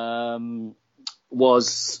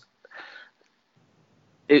was...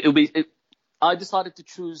 I decided to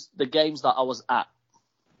choose the games that I was at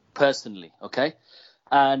personally, okay?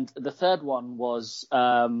 And the third one was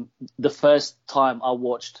the first time I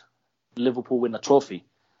watched Liverpool win a trophy,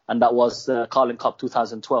 and that was the Carling Cup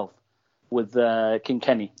 2012 with King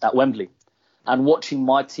Kenny at Wembley. And watching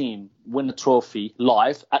my team win a trophy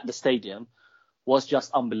live at the stadium was just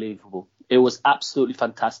unbelievable. It was absolutely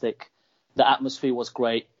fantastic. The atmosphere was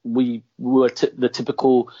great. We were the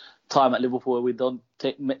typical time at Liverpool where we don't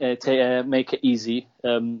make it easy,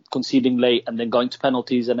 conceding late and then going to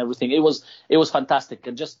penalties and everything. It was fantastic,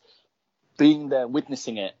 and just being there,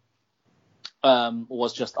 witnessing it,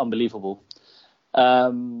 was just unbelievable.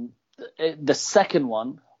 The second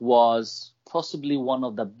one was possibly one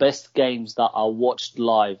of the best games that I watched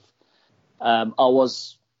live. I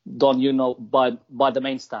was, Don, by the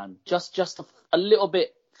main stand, just a little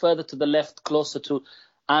bit further to the left, closer to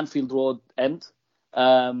Anfield Road end.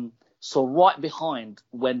 So right behind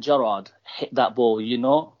when Gerrard hit that ball,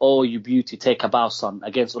 oh, you beauty, take a bow, son,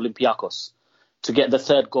 against Olympiacos to get the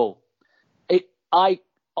third goal. I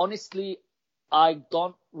honestly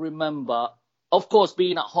don't remember. Of course,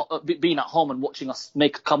 being at home and watching us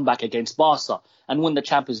make a comeback against Barca and win the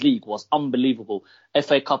Champions League was unbelievable.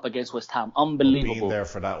 FA Cup against West Ham, unbelievable. Being there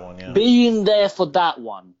for that one, yeah. Being there for that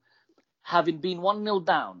one, having been 1-0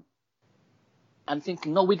 down, and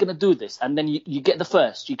thinking, no, we're going to do this. And then you get the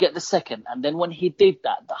first, you get the second. And then when he did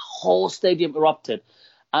that, the whole stadium erupted.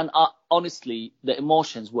 And honestly, the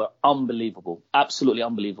emotions were unbelievable, absolutely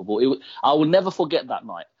unbelievable. I will never forget that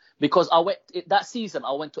night because that season,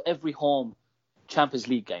 I went to every home Champions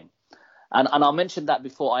League game. And I mentioned that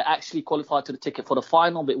before. I actually qualified to the ticket for the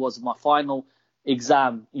final, but it was my final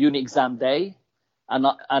uni exam day. And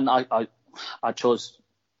I chose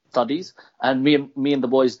studies, and me and the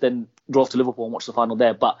boys then drove to Liverpool and watched the final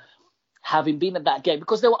there. But having been at that game,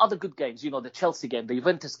 because there were other good games, the Chelsea game, the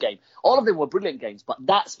Juventus game, all of them were brilliant games, but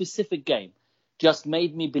that specific game just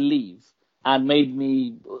made me believe and made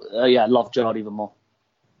me love Gerrard even more.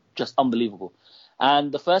 Just unbelievable.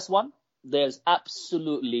 And the first one, there's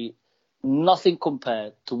absolutely nothing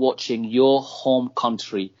compared to watching your home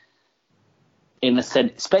country, in a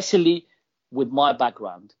sense, especially with my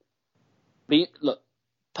background. Look,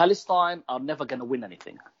 Palestine are never going to win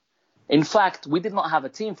anything. In fact, we did not have a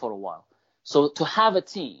team for a while. So to have a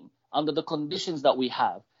team under the conditions that we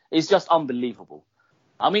have is just unbelievable.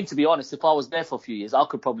 I mean, to be honest, if I was there for a few years, I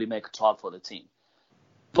could probably make a trial for the team.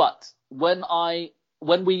 But when FIFA,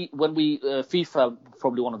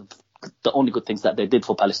 probably one of the only good things that they did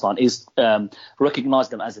for Palestine is recognize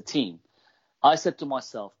them as a team. I said to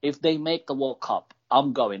myself, if they make the World Cup,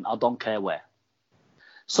 I'm going. I don't care where.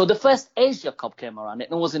 So the first Asia Cup came around,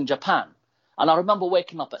 and it was in Japan. And I remember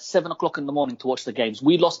waking up at 7 o'clock in the morning to watch the games.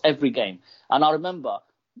 We lost every game. And I remember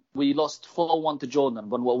we lost 4-1 to Jordan.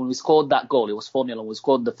 When we scored that goal, it was 4-0, and we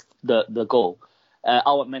scored the goal.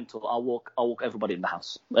 I went mental. I woke everybody in the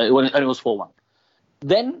house. And it was 4-1.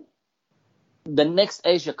 Then the next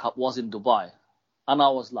Asia Cup was in Dubai. And I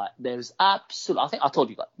was like, I think I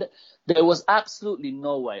told you guys, there was absolutely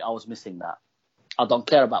no way I was missing that. I don't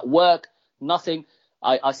care about work, nothing.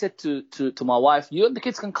 I said to my wife, you and the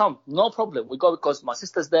kids can come, no problem. We go because my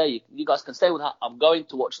sister's there. You guys can stay with her. I'm going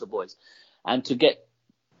to watch the boys. And to get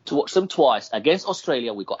to watch them twice against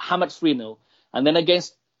Australia, we got hammered 3-0. And then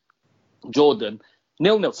against Jordan,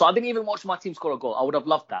 0-0. So I didn't even watch my team score a goal. I would have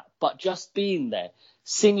loved that. But just being there,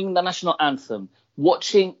 singing the national anthem,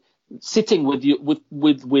 sitting with you,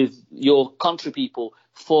 with your country people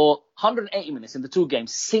for 180 minutes in the two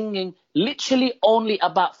games, singing literally only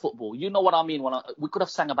about football. You know what I mean? We could have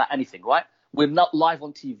sang about anything, right? We're not live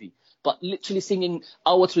on TV, but literally singing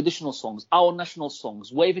our traditional songs, our national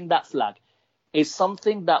songs, waving that flag is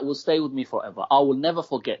something that will stay with me forever. I will never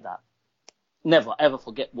forget that. Never, ever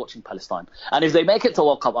forget watching Palestine. And if they make it to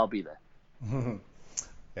World Cup, I'll be there.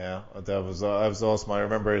 Yeah, that was awesome. I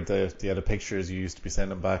remember the pictures you used to be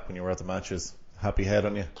sending back when you were at the matches. Happy head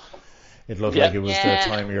on you. It looked like it was the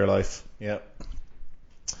time of your life. Yeah.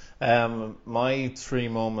 My three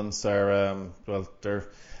moments are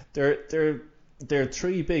they're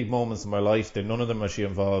three big moments in my life. None of them actually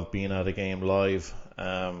involved being at a game live,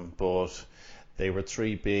 but they were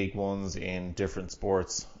three big ones in different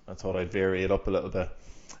sports. I thought I'd vary it up a little bit.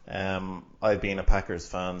 I've been a Packers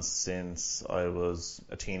fan since I was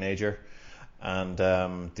a teenager, and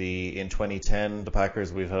in 2010 the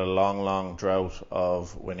Packers, we've had a long drought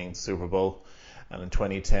of winning the Super Bowl, and in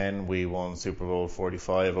 2010 we won Super Bowl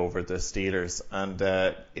 45 over the Steelers, and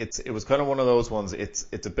it was kind of one of those ones. It's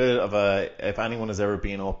a bit of if anyone has ever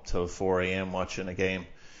been up till 4 a.m. watching a game,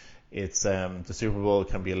 it's the Super Bowl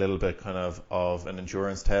can be a little bit kind of an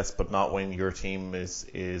endurance test, but not when your team is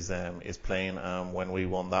playing. When we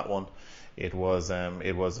won that one, it was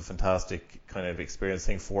a fantastic kind of experience. I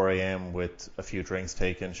think 4 a.m. with a few drinks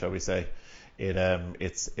taken, shall we say.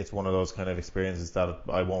 It's one of those kind of experiences that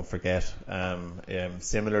I won't forget.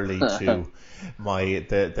 Similarly to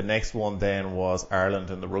the next one then was Ireland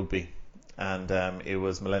in the rugby. And it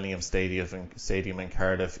was Millennium Stadium in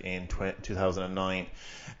Cardiff in 2009.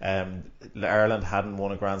 Ireland hadn't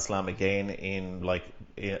won a Grand Slam again in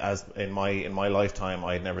my lifetime.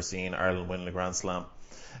 I had never seen Ireland win a Grand Slam.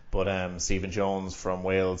 But Stephen Jones from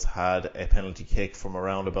Wales had a penalty kick from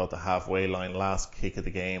around about the halfway line, last kick of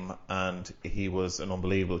the game, and he was an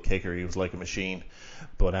unbelievable kicker. He was like a machine.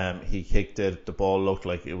 But he kicked it. The ball looked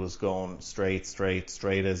like it was going straight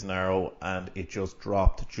as an arrow, and it just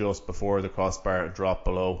dropped just before the crossbar. It dropped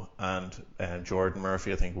below, and Jordan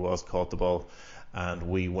Murphy, I think it was, caught the ball. And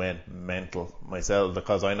we went mental myself,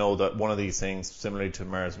 because I know that one of these things, similarly to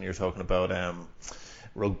Mars, when you're talking about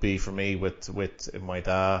rugby, for me with my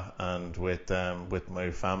dad and with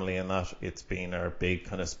my family and that, it's been our big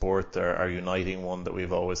kind of sport, our uniting one that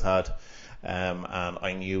we've always had. And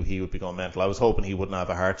I knew he would be going mental. I was hoping he wouldn't have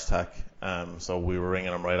a heart attack, so we were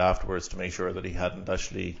ringing him right afterwards to make sure that he hadn't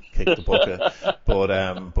actually kicked the bucket.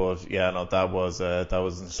 But yeah, no, that was a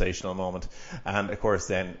sensational moment. And of course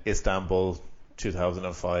then Istanbul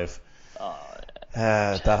 2005.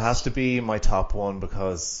 That has to be my top one,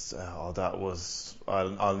 because that was,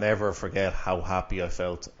 I'll never forget how happy I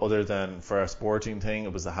felt. Other than for a sporting thing,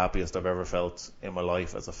 it was the happiest I've ever felt in my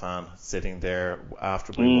life as a fan, sitting there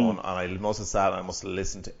after we won. And I must have sat and I must have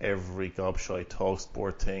listened to every gobshite talk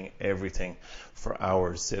sport thing, everything, for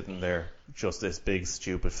hours, sitting there, just this big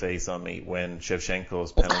stupid face on me when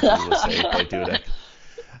Shevchenko's penalty was saved by Dudek.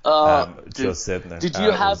 Dude, just sitting there. Did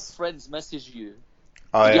you have friends message you?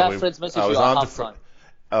 Oh, Did you yeah, have friends message I was you at on halftime?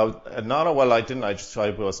 well, I didn't. I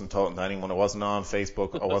wasn't talking to anyone. I wasn't on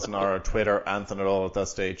Facebook. I wasn't on Twitter, anything at all at that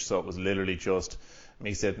stage. So it was literally just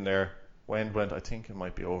me sitting there. When went, I think it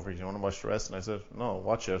might be over. You want to watch the rest? And I said, no,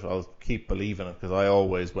 watch it. I'll keep believing it, because I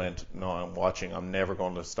always went, no, I'm watching. I'm never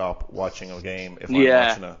going to stop watching a game if I'm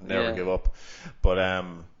watching it. Never give up. But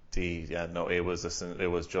it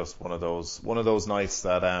was just one of those nights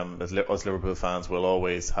that us Liverpool fans will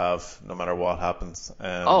always have, no matter what happens.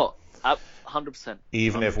 100%.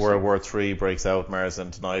 Even if World War III breaks out, Mars,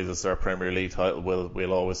 and denies us our Premier League title,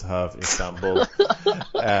 we'll always have Istanbul.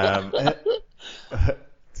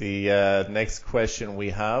 The next question we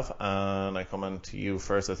have, and I come on to you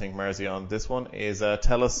first, I think, Marzi, on this one, is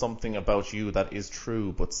tell us something about you that is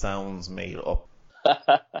true but sounds made up.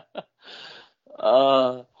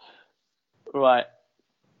 Right.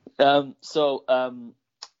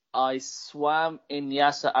 I swam in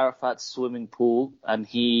Yasser Arafat's swimming pool, and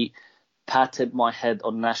he patted my head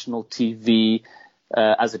on national TV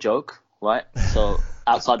as a joke, right? So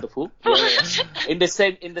outside the pool. In the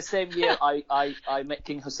same year, I met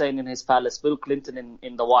King Hussein in his palace, Bill Clinton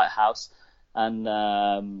in the White House, and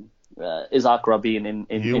Isaac Rabin in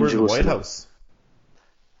You were in Jerusalem. the White House?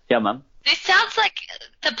 Yeah, man. This sounds like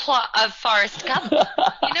the plot of Forrest Gump.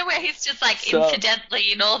 You know, where he's just like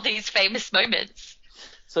incidentally in all these famous moments.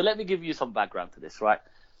 So let me give you some background to this, right?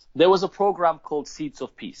 There was a program called Seeds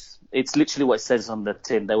of Peace. It's literally what it says on the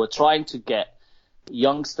tin. They were trying to get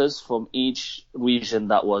youngsters from each region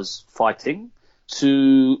that was fighting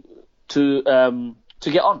to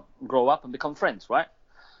get on, grow up and become friends, right?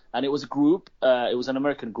 And it was a group, it was an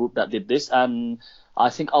American group that did this, and I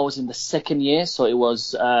think I was in the second year, so it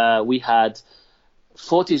was, we had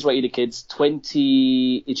 40 Israeli kids,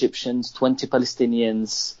 20 Egyptians, 20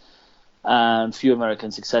 Palestinians, and a few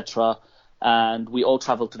Americans, etc. And we all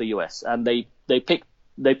traveled to the US, and they picked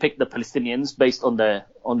the Palestinians based on their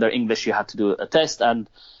English. You had to do a test, and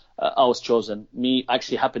I was chosen. Me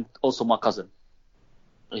actually happened also my cousin.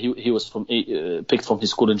 He was picked from his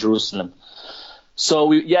school in Jerusalem. So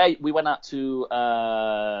we went out to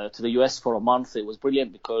the US for a month. It was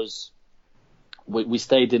brilliant because we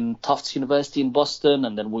stayed in Tufts University in Boston,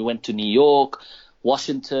 and then we went to New York,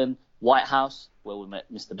 Washington, White House, where we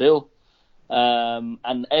met Mr. Bill.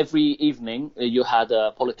 And every evening you had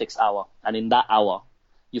a politics hour, and in that hour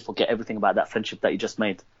you forget everything about that friendship that you just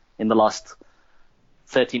made in the last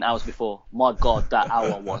 13 hours before. My God, that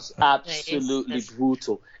hour was absolutely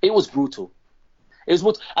brutal. It was brutal.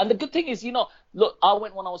 And the good thing is, look, I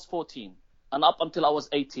went when I was 14, and up until I was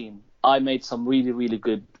 18, I made some really, really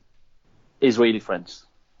good Israeli friends.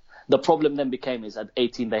 The problem then became is at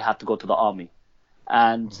 18 they had to go to the army,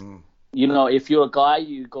 and if you're a guy,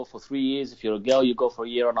 you go for 3 years. If you're a girl, you go for a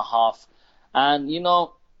year and a half. And,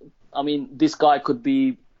 this guy could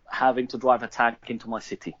be having to drive a tank into my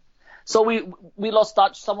city. So we lost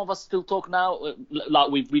touch. Some of us still talk now,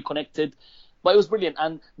 like we've reconnected. But it was brilliant.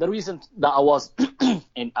 And the reason that I was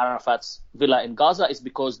in Arafat's villa in Gaza is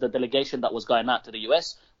because the delegation that was going out to the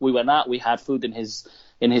US, we went out, we had food in his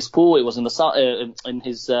pool. It was in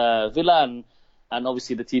his villa, and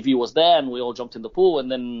obviously the TV was there, and we all jumped in the pool.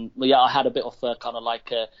 And then, I had a bit of kind of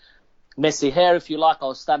like messy hair, if you like. I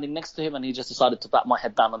was standing next to him, and he just decided to pat my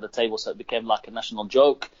head down on the table, so it became like a national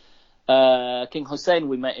joke. King Hussein,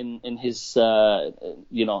 we met in his,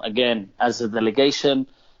 again, as a delegation.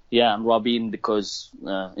 Yeah, and Rabin because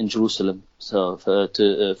in Jerusalem, so for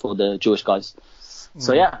the Jewish guys.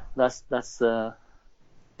 So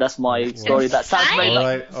that's my story. That sounds made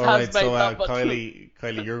up. All right. So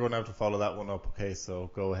Kylie, you're going to have to follow that one up. Okay,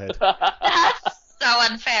 so go ahead. That's so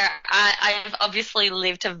unfair. I've obviously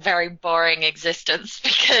lived a very boring existence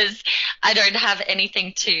because I don't have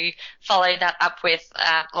anything to follow that up with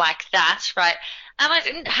like that, right? And I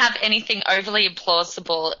didn't have anything overly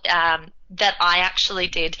implausible that I actually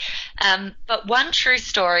did. But one true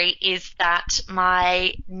story is that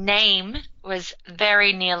my name was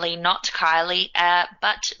very nearly not Kylie,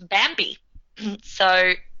 but Bambi.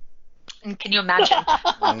 So can you imagine?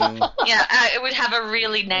 It would have a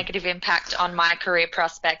really negative impact on my career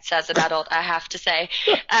prospects as an adult, I have to say.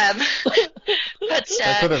 But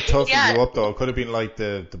that could have toughened you up, though. It could have been like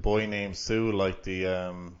the boy named Sue, like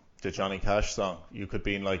the Johnny Cash song. You could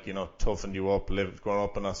be like, toughened you up, growing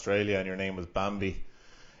up in Australia, and your name was Bambi.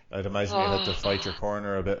 I'd imagine you had to fight your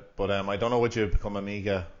corner a bit. But I don't know, would you become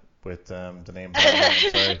Amiga with the name Bambi?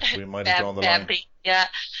 Sorry, we might have drawn the line. Bambi, yeah.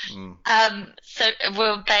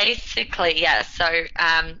 Basically, yeah. So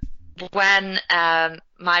when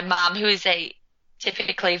my mum, who is a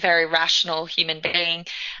typically very rational human being,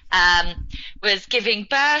 was giving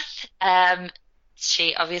birth.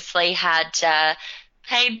 She obviously had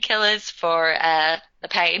painkillers for the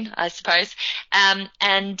pain, I suppose. And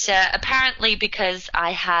apparently because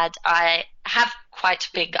I have quite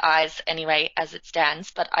big eyes anyway as it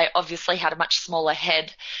stands, but I obviously had a much smaller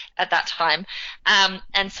head at that time.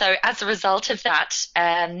 And so as a result of that,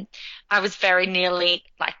 I was very nearly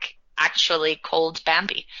actually called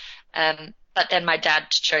Bambi. But then my dad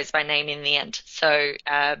chose my name in the end. So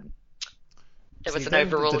there was an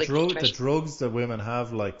overruling situation. The drugs that women have,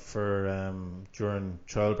 for during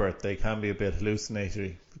childbirth, they can be a bit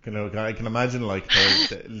hallucinatory. I can imagine her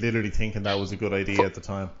literally thinking that was a good idea at the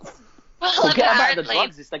time. Well, Forget about apparently, the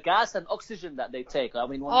drugs. It's the gas and oxygen that they take. I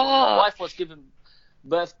mean, when my wife was giving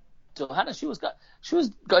birth to Hannah, she was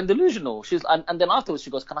going delusional. And then afterwards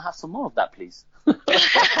she goes, "Can I have some more of that, please?"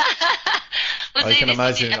 I can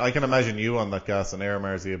imagine you on that gas and air,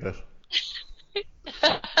 Marzi, a bit.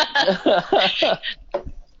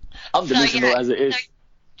 I'm delusional as it is. So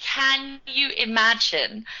can you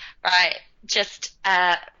imagine, right, just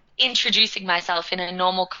introducing myself in a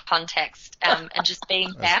normal context and just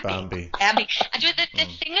being Bambi. And the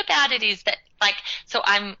thing about it is that, so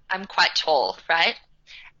I'm quite tall, right?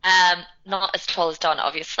 Not as tall as Don,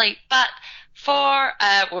 obviously, but for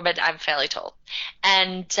a woman, I'm fairly tall.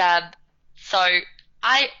 And so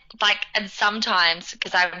I and sometimes,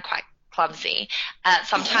 because I'm quite clumsy,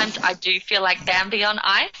 sometimes I do feel like Bambi on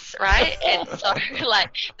ice, right? And so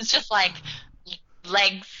it's just legs,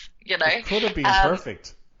 It could have been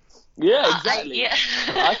perfect. Yeah, exactly. Yeah.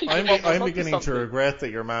 I'm beginning to regret that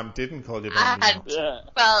your mom didn't call you Bambi.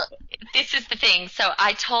 Well, this is the thing. So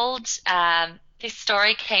I told this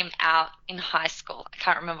story came out in high school. I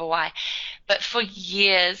can't remember why, but for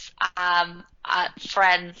years,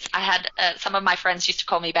 friends, I had some of my friends used to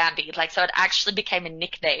call me Bambi. So it actually became a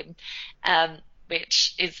nickname,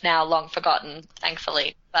 which is now long forgotten,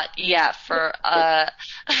 thankfully. But yeah, for a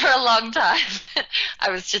long time, I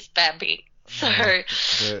was just Bambi. So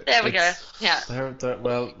there we go. Yeah.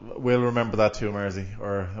 Well, we'll remember that too, Marzi,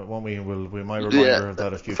 or won't we? We might remind her of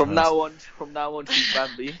that a few times. From now on, she's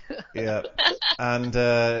Bambi. Yeah. And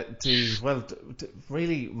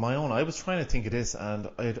really, my own. I was trying to think of this, and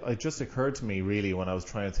it just occurred to me really when I was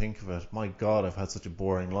trying to think of it. My God, I've had such a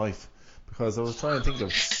boring life, because I was trying to think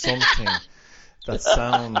of something that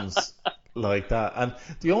sounds like that. And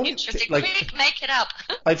the only quick, make it up.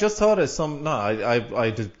 I just thought of some. No, I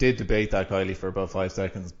did debate that, Kylie, for about 5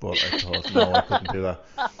 seconds, but I thought no, I couldn't do that.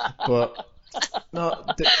 But no,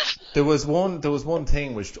 there was one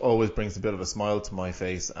thing which always brings a bit of a smile to my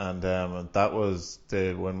face, and that was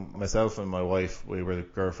when myself and my wife, we were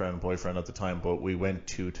girlfriend and boyfriend at the time, but we went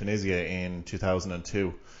to Tunisia in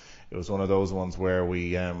 2002. It was one of those ones where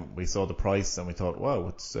we saw the price and we thought, wow,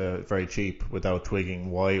 it's very cheap, without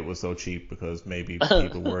twigging why it was so cheap, because maybe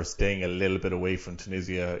people were staying a little bit away from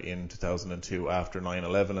Tunisia in 2002 after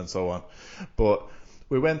 9/11 and so on. But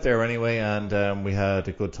we went there anyway, and we had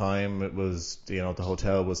a good time. It was, the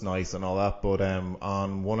hotel was nice and all that. But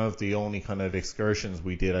on one of the only kind of excursions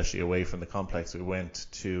we did actually away from the complex, we went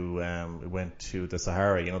to the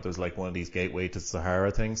Sahara. There's one of these gateway to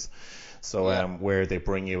Sahara things. So where they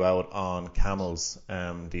bring you out on camels,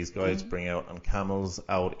 these guys bring you out on camels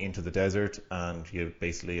out into the desert, and you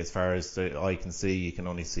basically, as far as the eye can see, you can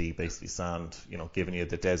only see basically sand, giving you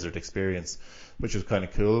the desert experience, which was kind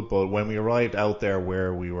of cool. But when we arrived out there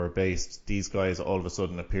where we were based, these guys all of a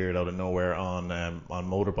sudden appeared out of nowhere on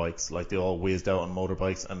motorbikes. They all whizzed out on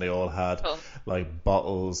motorbikes, and they all had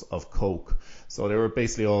bottles of Coke. So they were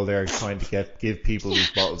basically all there trying to give people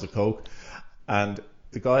these bottles of Coke. And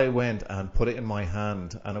the guy went and put it in my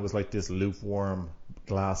hand, and it was like this lukewarm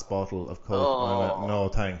glass bottle of Coke. Oh. And I went, no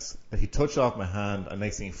thanks. He touched off my hand, and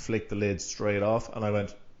next thing he flicked the lid straight off, and I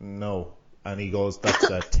went, no. And he goes, that's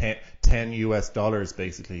 $10 US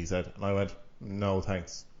basically, he said. And I went, no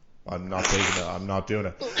thanks. I'm not taking it. I'm not doing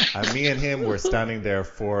it. And me and him were standing there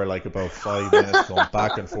for about 5 minutes going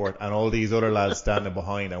back and forth, and all these other lads standing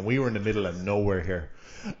behind, and we were in the middle of nowhere here.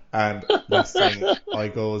 And next thing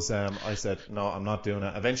I said, no, I'm not doing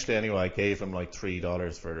it. Eventually, anyway, I gave him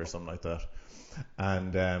 $3 for it or something like that.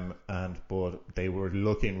 But they were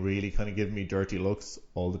looking really kind of giving me dirty looks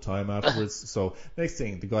all the time afterwards. So next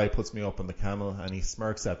thing, the guy puts me up on the camel, and he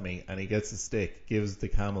smirks at me, and he gets a stick, gives the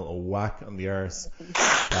camel a whack on the arse,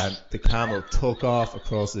 and the camel took off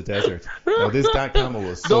across the desert. Now that camel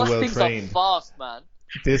was so well trained. Those things are fast, man.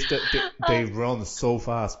 They run so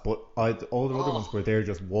fast, but all the other ones were there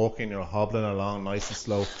just walking, hobbling along nice and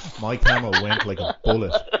slow. My camel went like a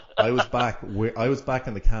bullet. I was back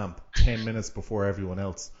in the camp 10 minutes before everyone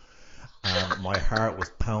else, and my heart was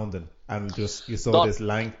pounding. And just you saw this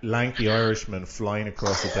lanky Irishman flying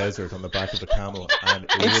across the desert on the back of a camel, and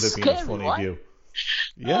it would have been a funny view.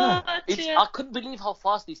 Yeah, I couldn't believe how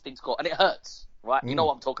fast these things go, and it hurts, right? You know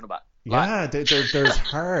what I'm talking about. Yeah, they're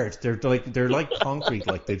hard. They're like concrete.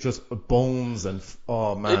 Like they're just bones and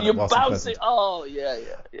oh man, and you bounce it. Oh yeah.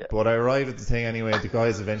 But I arrived at the thing anyway. The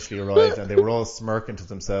guys eventually arrived, and they were all smirking to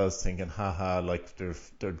themselves, thinking, "Haha!" Like they're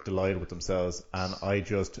delighted with themselves. And I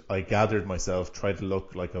gathered myself, tried to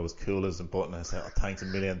look like I was cool as a button. I said, "Oh, thanks a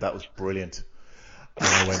million. That was brilliant." And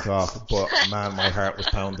I went off. But man, my heart was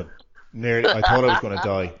pounding. Nearly, I thought I was going to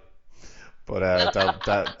die. But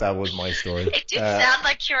that was my story. It did sound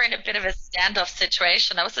like you were in a bit of a standoff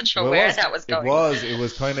situation. I wasn't sure where that was going.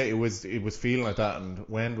 It was feeling like that. And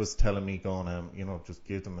Wen was telling me, going, just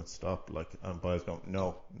give them a stop. Like, and I was going,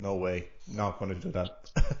 no way, not going to do that.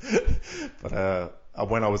 But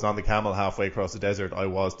when I was on the camel halfway across the desert, I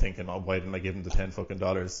was thinking, why didn't I give them the $10 fucking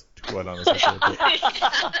to go out on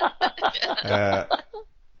a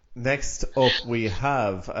Next up, we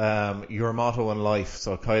have your motto in life.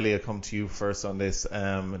 So, Kylie, I'll come to you first on this.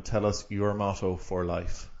 Tell us your motto for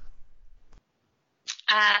life.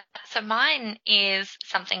 So mine is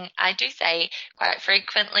something I do say quite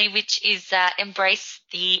frequently, which is embrace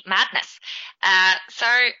the madness. So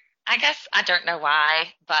I guess I don't know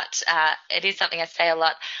why, but it is something I say a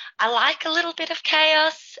lot. I like a little bit of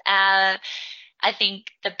chaos. I think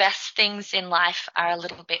the best things in life are a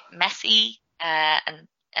little bit messy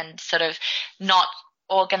and sort of not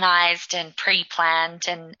organized and pre-planned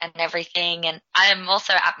and everything. And I'm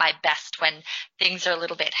also at my best when things are a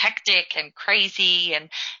little bit hectic and crazy. And,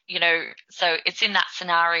 so it's in that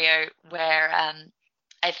scenario where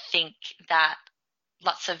I think that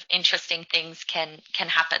lots of interesting things can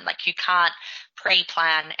happen. Like you can't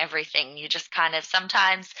pre-plan everything. You just kind of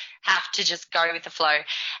sometimes have to just go with the flow.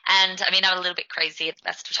 And I mean, I'm a little bit crazy at the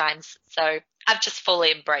best of times. So I've just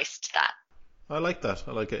fully embraced that. I like that.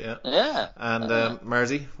 I like it, yeah. Yeah. And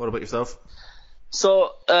Marzi, what about yourself?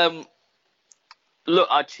 So, look,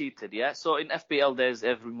 I cheated, yeah. So in FPL, there's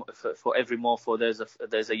for every morpho, there's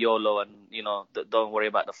a YOLO, and don't worry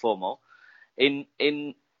about the FOMO.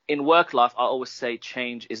 In work life, I always say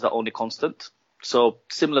change is the only constant. So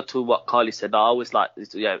similar to what Kylie said, I always like,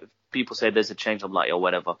 if people say there's a change, I'm like,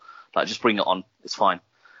 whatever, like just bring it on, it's fine.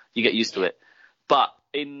 You get used to it. But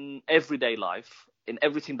in everyday life, in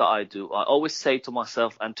everything that I do, I always say to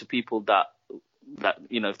myself and to people that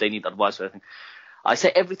if they need advice or anything, I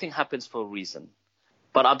say everything happens for a reason.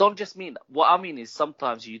 But I don't just mean that. What I mean is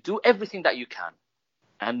sometimes you do everything that you can,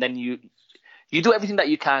 and then you do everything that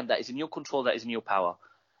you can that is in your control, that is in your power.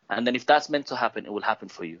 And then if that's meant to happen, it will happen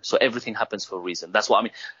for you. So everything happens for a reason. That's what I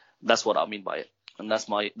mean. That's what I mean by it. And that's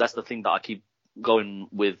the thing that I keep going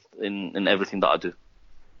with in everything that I do.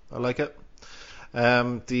 I like it.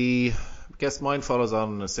 I guess mine follows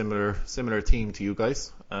on a similar theme to you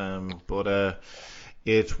guys. But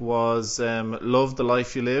it was love the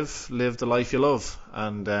life you live the life you love.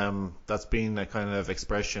 And that's been a kind of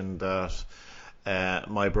expression that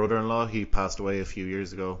my brother-in-law, he passed away a few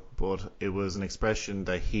years ago, but it was an expression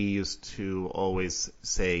that he used to always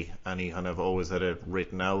say, and he kind of always had it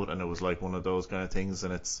written out, and it was like one of those kind of things,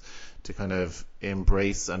 and it's to kind of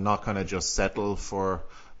embrace and not kind of just settle for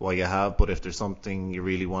what you have, but if there's something you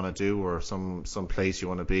really want to do or some place you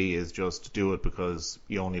want to be, is just do it because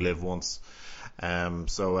you only live once.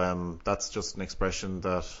 So that's just an expression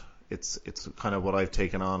that it's kind of what I've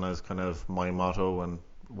taken on as kind of my motto, and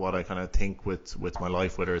what I kind of think with my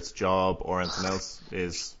life, whether it's job or anything else,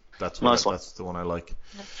 is that's the one I like.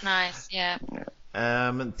 That's nice, yeah.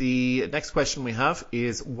 The next question we have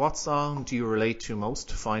is, what song do you relate to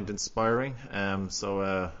most, find inspiring?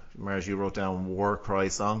 So Mars, you wrote down War Cry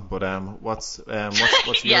song, but what's your...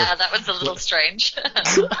 Yeah, that was a little strange.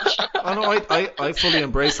 Oh no, I fully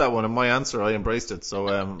embraced that one, and my answer, I embraced it. So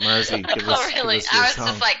Marzi, give us. Oh really? Give us I was song.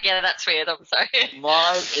 just like, yeah, that's weird. I'm sorry.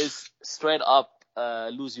 Mine is straight up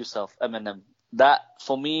Lose Yourself, Eminem. That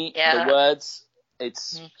for me, Yeah. the words.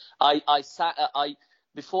 It's I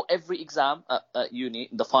before every exam at uni,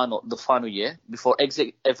 the final year, before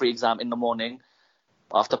every exam in the morning,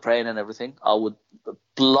 after praying and everything, I would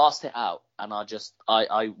blast it out, and I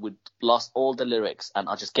would blast all the lyrics, and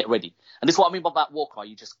I just get ready. And this is what I mean by that War Cry.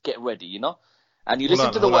 You just get ready, and you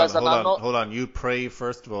listen to the words. Hold on. You pray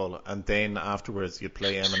first of all, and then afterwards you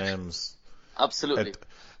play Eminem's. Absolutely.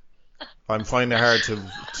 I'm finding it hard to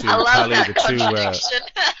I love tally that the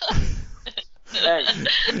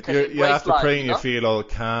two. You have to pray and you feel all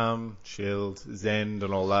calm, chilled, zen,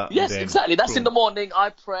 and all that. Yes, then, exactly. That's boom. in the morning. I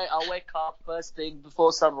pray. I wake up first thing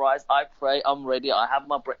before sunrise. I pray. I'm ready. I have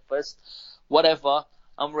my breakfast, whatever.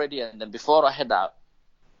 I'm ready, and then before I head out,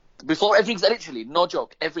 before every exam, literally, no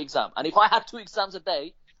joke, every exam. And if I had 2 exams a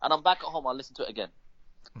day and I'm back at home, I'll listen to it again.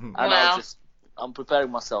 And I'm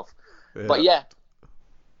preparing myself. Yeah. But yeah,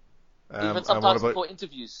 and even what sometimes about, before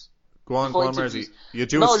interviews. go on, Mersey. You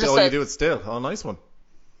do No, it still. You do it still. Oh, nice one.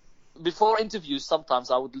 Before interviews,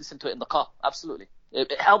 sometimes I would listen to it in the car. Absolutely.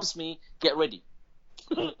 It helps me get ready.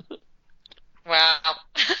 Wow.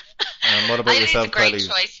 And what about yourself, it's a great Kylie?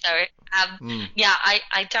 choice, though. Yeah,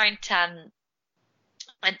 I don't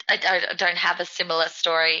have a similar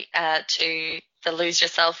story to the lose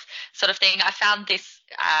yourself sort of thing. I found this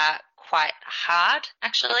quite hard,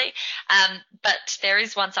 actually. But there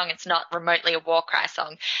is one song, it's not remotely a war cry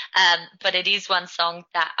song, but it is one song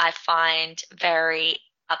that I find very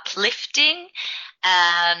uplifting,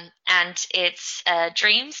 and it's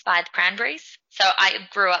Dreams by the Cranberries. So I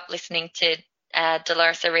grew up listening to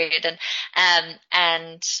Dolores O'Riordan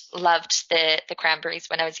and loved the Cranberries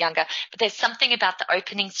when I was younger. But there's something about the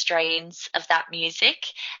opening strains of that music,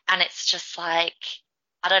 and it's just like,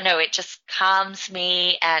 I don't know, it just calms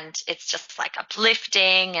me, and it's just like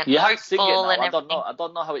uplifting and You have to sing it hopeful now. and everything. I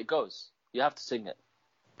don't know how it goes. You have to sing it.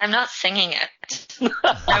 I'm not singing it. No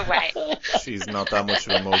way. She's not that much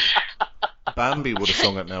of a mug. Bambi would have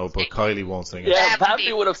sung it now, but Kylie won't sing it. Yeah, Bambi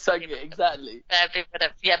Bambi would have sung it, exactly. Bambi would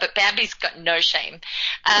have, yeah, but Bambi's got no shame.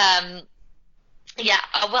 Yeah,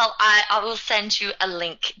 well, I will send you a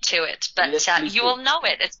link to it, but Yes, please you do. will know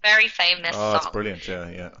it. It's a very famous Oh, song. it's brilliant.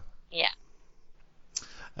 Yeah. Yeah.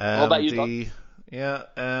 What about you, Don?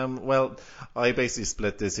 Yeah, well, I basically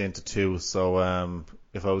split this into 2. So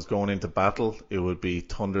if I was going into battle, it would be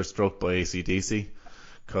Thunderstruck by AC/DC,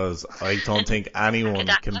 because I don't think anyone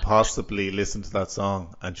can possibly listen to that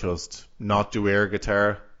song and just not do air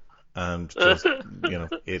guitar and just,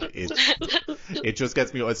 it just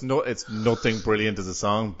gets me. It's nothing brilliant as a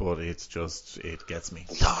song, but it gets me.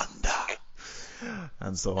 Thunder.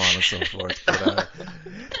 And so on and so forth.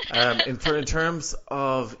 But, in terms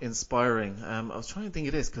of inspiring, I was trying to think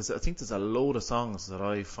of this, because I think there's a load of songs that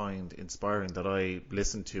I find inspiring that I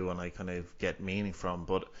listen to and I kind of get meaning from.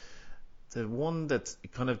 But the one that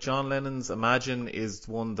kind of John Lennon's Imagine is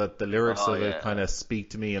one that the lyrics of it kind of speak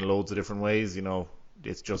to me in loads of different ways.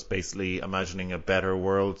 It's just basically imagining a better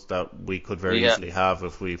world that we could very easily have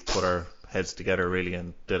if we put our heads together really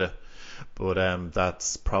and did it. But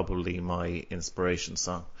that's probably my inspiration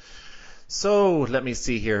song. So let me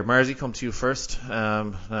see here. Marzi, come to you first.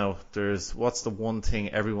 Now, what's the one thing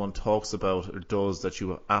everyone talks about or does that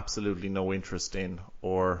you have absolutely no interest in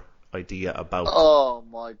or idea about? Oh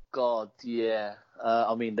my God, yeah.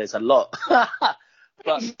 There's a lot.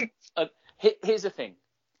 But here's the thing.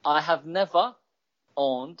 I have never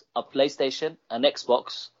owned a PlayStation, an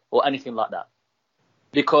Xbox, or anything like that.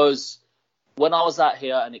 Because when I was out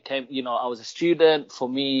here and it came, I was a student. For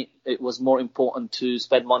me, it was more important to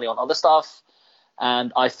spend money on other stuff.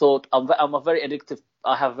 And I thought I have a very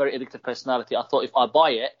addictive personality. I thought if I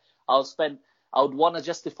buy it, I would want to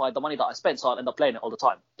justify the money that I spent, so I'd end up playing it all the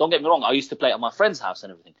time. Don't get me wrong. I used to play at my friend's house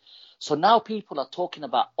and everything. So now people are talking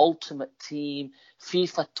about Ultimate Team,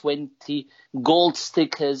 FIFA 20, gold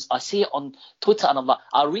stickers. I see it on Twitter and I'm like,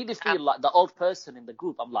 I really feel like the old person in the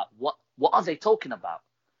group. I'm like, what are they talking about?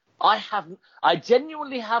 I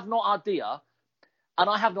genuinely have no idea, and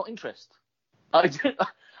I have no interest. I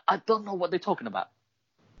don't know what they're talking about.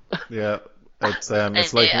 Yeah, it's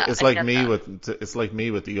like me with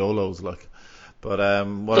the YOLOs, like. But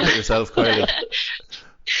what about yourself, Kylie?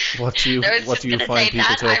 What do you find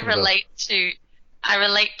people talking about? I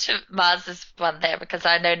relate to Mars's one there because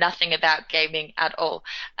I know nothing about gaming at all.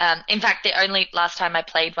 In fact, the only last time I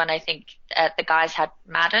played one, I think the guys had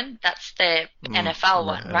Madden. That's the NFL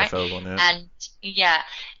one, right? NFL one, yeah.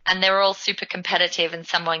 And they were all super competitive, and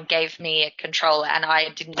someone gave me a controller, and I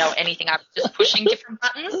didn't know anything. I was just pushing different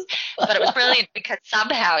buttons, but it was brilliant because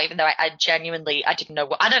somehow, even though I genuinely didn't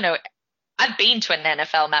know I don't know. I've been to an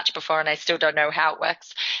NFL match before, and I still don't know how it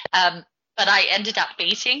works. But I ended up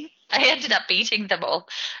beating them all.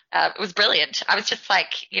 It was brilliant. I was just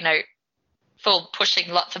like, full pushing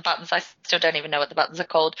lots of buttons. I still don't even know what the buttons are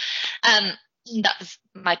called. That was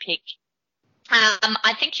my peak.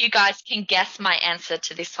 I think you guys can guess my answer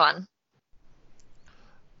to this one.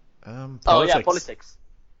 Politics. Politics.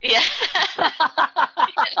 Yeah.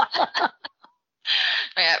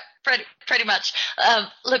 Yeah, pretty much.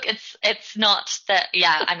 Look, it's not that.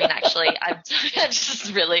 Yeah, actually, I'm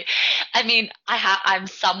just really. I'm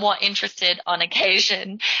somewhat interested on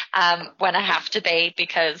occasion when I have to be,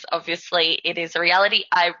 because obviously it is a reality.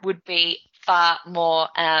 I would be far more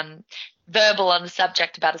verbal on the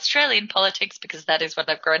subject about Australian politics because that is what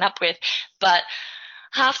I've grown up with. But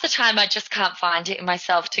half the time I just can't find it in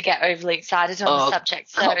myself to get overly excited on the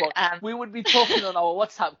subject. So we would be talking on our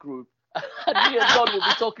WhatsApp group. And me and Don will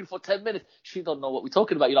be talking for 10 minutes. She don't know what we're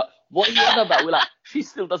talking about. You're like, what are you on about? We're like, she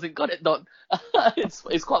still doesn't got it done.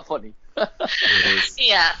 It's quite funny. It is.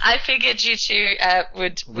 Yeah, I figured you two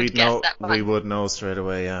would We'd guess know, that one. we would know straight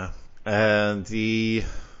away, yeah. And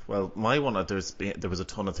my one, there was a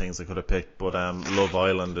ton of things I could have picked, but Love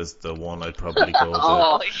Island is the one I'd probably go to.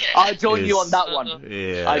 Oh, yeah. I joined you on that one.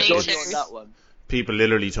 Yeah, I Me joined too. you on that one. people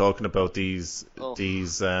literally talking about these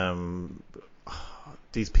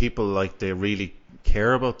people like they really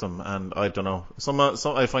care about them, and I don't know. Some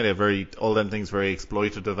I find it all them things very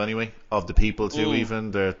exploitative anyway of the people too. Even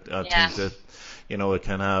I think that it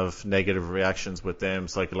can have negative reactions with them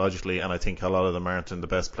psychologically, and I think a lot of them aren't in the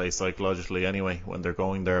best place psychologically anyway when they're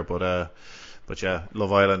going there. But yeah,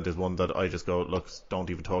 Love Island is one that I just go, look, don't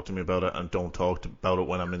even talk to me about it, and don't talk about it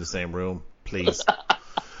when I'm in the same room, please.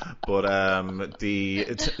 But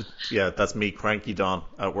that's me, cranky Don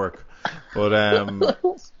at work. But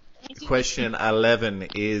question 11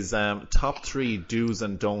 is top 3 do's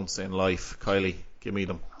and don'ts in life. Kylie, give me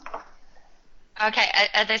them. Okay,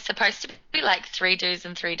 are they supposed to be like 3 do's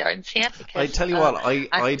and 3 don'ts here? Because, I tell you what,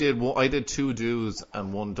 I did 2 do's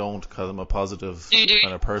and 1 don't because I'm a positive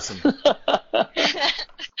kind of person.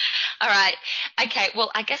 All right. Okay, well,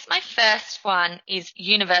 I guess my first one is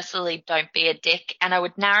universally don't be a dick, and I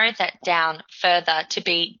would narrow that down further to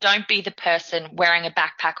be don't be the person wearing a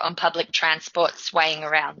backpack on public transport swaying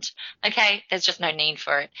around. Okay? There's just no need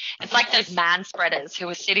for it. It's like those man spreaders who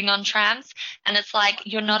are sitting on trams, and it's like,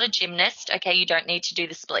 you're not a gymnast, okay? You don't need to do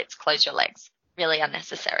the splits. Close your legs. Really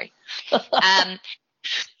unnecessary.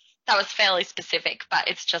 That was fairly specific, but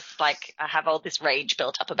it's just like I have all this rage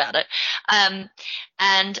built up about it.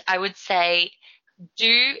 And I would say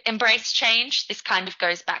do embrace change. This kind of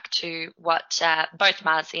goes back to what both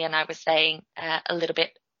Marzi and I were saying a little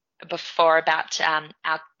bit before about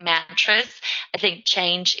our mantras. I think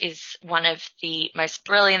change is one of the most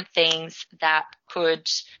brilliant things that could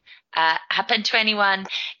happen to anyone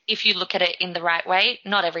if you look at it in the right way.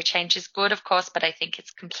 Not every change is good, of course, but I think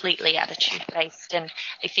it's completely attitude based, and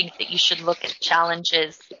I think that you should look at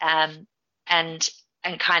challenges and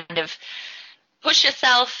kind of push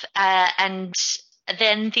yourself. And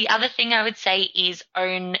then the other thing I would say is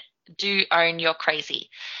own you're crazy.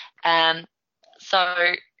 So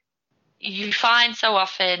you find so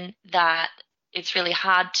often that it's really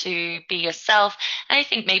hard to be yourself. And I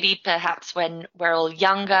think maybe perhaps when we're all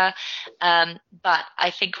younger, but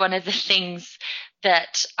I think one of the things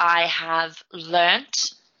that I have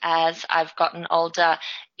learnt as I've gotten older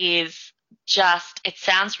is just, it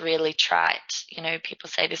sounds really trite. People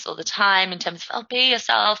say this all the time in terms of, be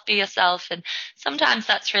yourself. And sometimes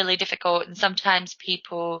that's really difficult. And sometimes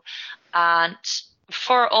people aren't,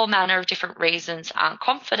 for all manner of different reasons, aren't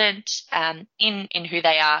confident in who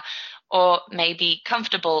they are, or maybe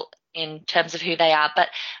comfortable in terms of who they are. But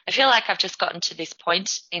I feel like I've just gotten to this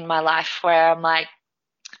point in my life where I'm like,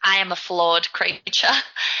 I am a flawed creature,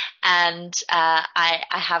 and I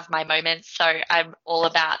have my moments. So I'm all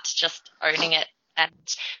about just owning it. And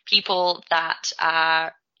people that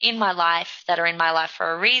are in my life,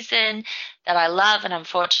 for a reason, that I love and I'm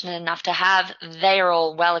fortunate enough to have, they are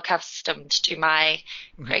all well accustomed to my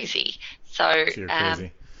crazy. So you're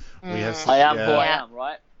crazy. I am who I am,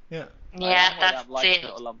 right? Yeah. Yeah, that's it.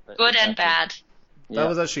 Good and bad. That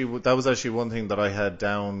was actually one thing that I had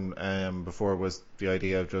down before, was the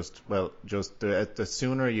idea of just the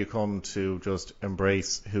sooner you come to just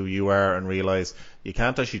embrace who you are and realize you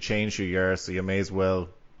can't actually change who you are, so you may as well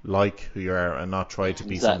like who you are and not try to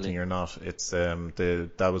be something you're not. It's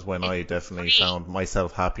that was when I definitely found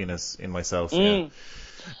myself happiness in myself. Yeah.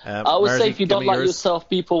 I would say if you don't like yours. yourself,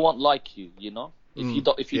 people won't like you. If you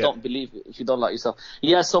don't like yourself.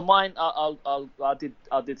 Yeah, so mine, I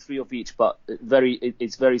did 3 of each, but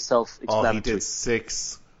it's very self-explanatory. Oh, he did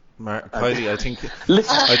 6. Kylie, I think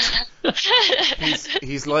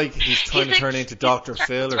he's trying to turn into Dr.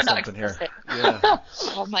 Phil or something here. Yeah.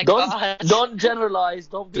 Oh my God. Don't generalize.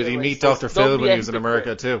 Don't be Did he racist. meet Dr. Phil when he was in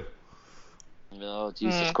America too? Oh,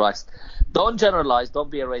 Jesus Christ. Don't generalize.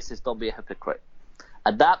 Don't be a racist. Don't be a hypocrite.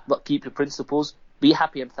 Adapt, but keep your principles. Be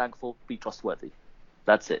happy and thankful. Be trustworthy.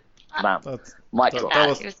 That's it. Bam. Mic drop.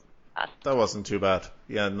 That wasn't too bad.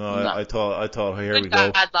 Yeah, no. I thought, here Good we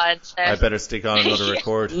go. Lines there. I better stick on another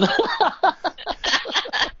record. We're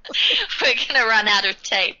gonna run out of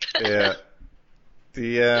tape. Yeah.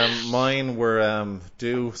 The mine were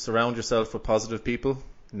do surround yourself with positive people.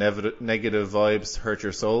 Negative vibes hurt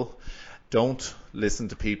your soul. don't listen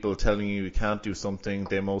to people telling you you can't do something.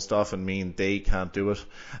 They most often mean they can't do it.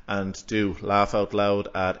 And do laugh out loud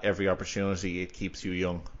at every opportunity. It keeps you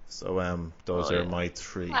young. So those are my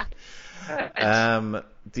 3.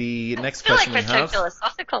 The next question we have. I feel like we're so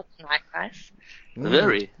philosophical tonight, guys.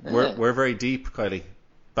 Very. We're very deep, Kylie.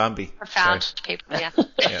 Bambi. Profound people, yeah.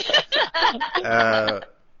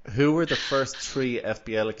 Who were the first 3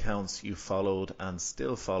 FPL accounts you followed and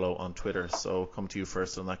still follow on Twitter? So come to you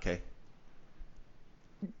first on that, Kay.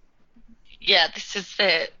 Yeah, this is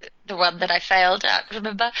the one that I failed at,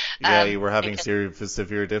 remember? Yeah, you were having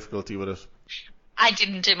severe difficulty with it. I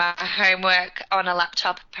didn't do my homework on a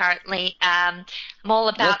laptop, apparently. I'm all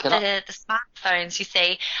about the smartphones, you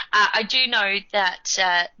see. I do know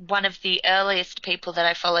that one of the earliest people that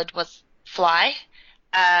I followed was Fly.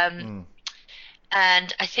 And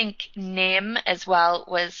I think Nim as well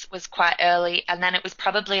was quite early. And then it was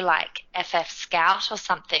probably like FF Scout or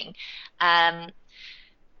something.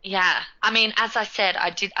 Yeah, I mean, as I said, I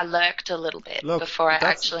lurked a little bit before I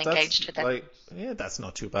actually engaged with it. Yeah, that's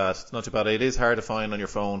not too bad. It's not too bad. It is hard to find on your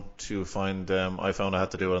phone to find. I found I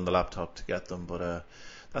had to do it on the laptop to get them, but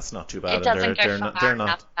that's not too bad. It doesn't go far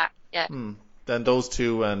enough back. Yeah. Then those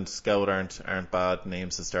 2 and Scout aren't bad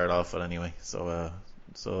names to start off with anyway. So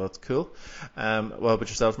that's cool. What about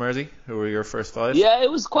yourself, Mersey? Who were your first 5? Yeah, it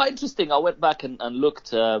was quite interesting. I went back and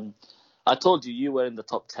looked. I told you were in the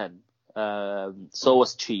top 10. So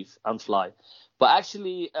was Chief and Fly. But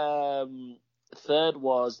actually, third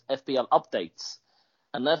was FPL Updates.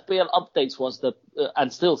 And FPL Updates was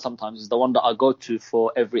and still sometimes is the one that I go to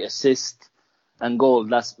for every assist and goal.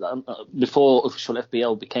 That's before official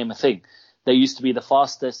FPL became a thing. They used to be the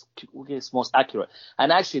fastest, most accurate.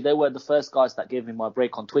 And actually, they were the first guys that gave me my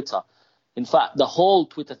break on Twitter. In fact, the whole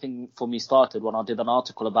Twitter thing for me started when I did an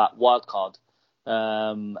article about wildcard.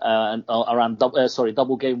 And around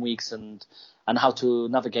double game weeks and how to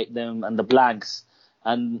navigate them and the blanks,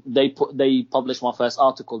 and they published my first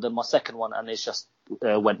article, then my second one, and it just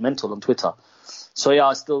went mental on Twitter. So yeah,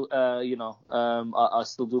 I still I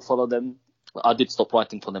still do follow them. I did stop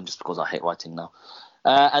writing for them just because I hate writing now.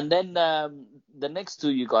 And then the next 2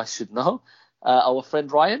 you guys should know, our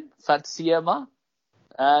friend Ryan, Fantasy Emma,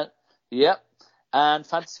 and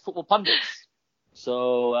Fantasy Football Pundits.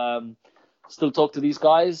 So still talk to these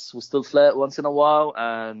guys. We still flirt once in a while,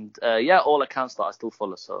 and all accounts that I still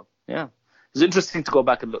follow. So yeah, it's interesting to go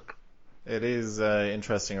back and look. It is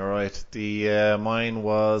interesting. All right, the mine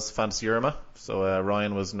was Fantasy Irma. So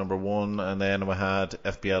Ryan was number 1, and then we had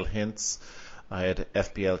FBL Hints. I had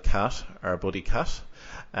FBL Cat, our buddy Cat.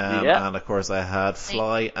 And of course I had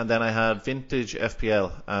Fly, and then I had Vintage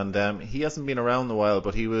FPL, and he hasn't been around in a while,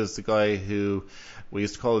 but he was the guy who we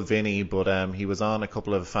used to call Vinny, but he was on a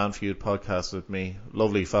couple of Fan Feud podcasts with me.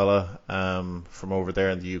 Lovely fella from over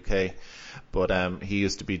there in the UK. But he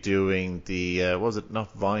used to be doing the was it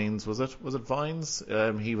not Vines? Was it Vines?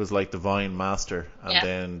 He was like the Vine master, and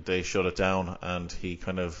then they shut it down, and he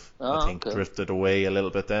kind of I think drifted away a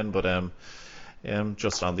little bit then. But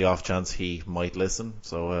just on the off chance he might listen.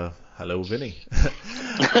 So hello, Vinny.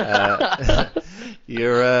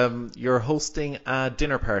 You're hosting a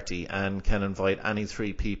dinner party and can invite any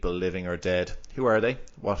 3 people, living or dead. Who are they?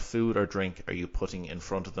 What food or drink are you putting in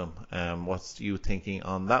front of them? What's you thinking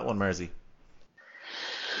on that one, Mersey?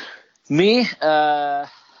 Me,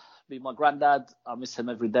 be my granddad. I miss him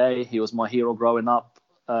every day. He was my hero growing up.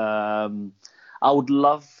 I would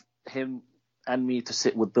love him and me to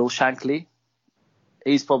sit with Bill Shankly.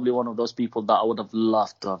 He's probably one of those people that I would have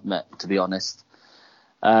loved to have met, to be honest.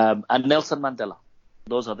 And Nelson Mandela.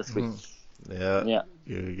 Those are the 3. Yeah.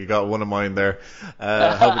 You got one of mine there.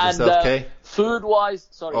 How about yourself, Kay? Food-wise,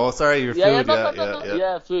 sorry. Oh, sorry, your food.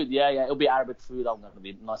 Yeah, food. Yeah. It'll be Arabic food. I'm going to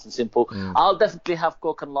be nice and simple. I'll definitely have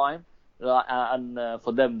Coke and lime. And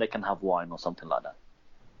for them, they can have wine or something like that.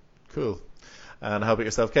 Cool. And how about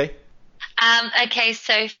yourself, Kay? Okay,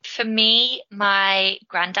 so for me, my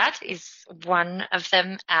granddad is one of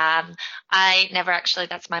them.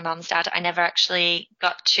 That's my mum's dad. I never actually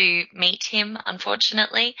got to meet him,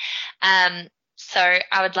 unfortunately. So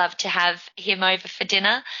I would love to have him over for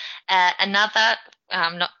dinner. Another,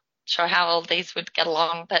 I'm not sure how all these would get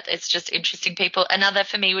along, but it's just interesting people. Another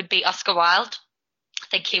for me would be Oscar Wilde. I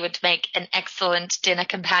think he would make an excellent dinner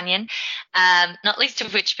companion, not least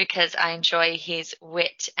of which because I enjoy his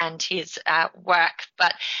wit and his work,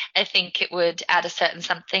 but I think it would add a certain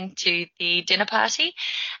something to the dinner party.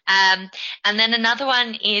 And then another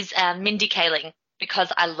one is Mindy Kaling,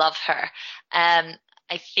 because I love her. I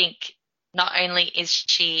think not only is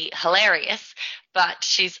she hilarious, but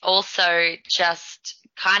she's also just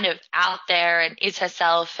kind of out there and is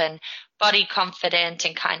herself and body confident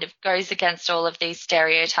and kind of goes against all of these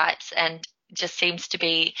stereotypes and just seems to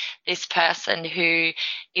be this person who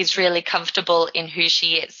is really comfortable in who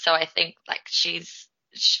she is. So I think like she's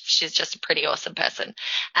just a pretty awesome person.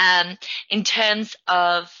 In terms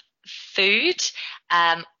of food,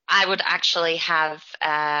 I would actually have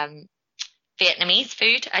Vietnamese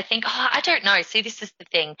food, I think. Oh, I don't know. See, this is the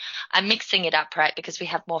thing. I'm mixing it up, right, because we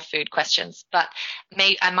have more food questions. But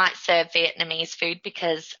I might serve Vietnamese food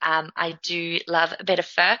because I do love a bit of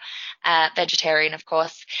pho, vegetarian, of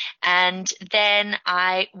course. And then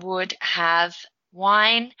I would have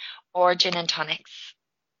wine or gin and tonics.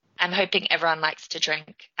 I'm hoping everyone likes to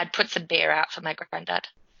drink. I'd put some beer out for my granddad.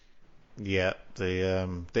 Yeah,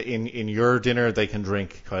 in your dinner they can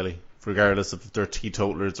drink, Kylie, regardless if they're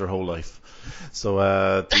teetotalers their whole life. So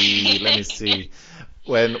let me see.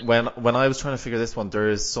 When I was trying to figure this one, there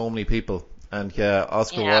is so many people, and yeah,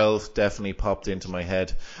 Oscar Wilde definitely popped into my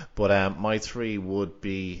head. But my three would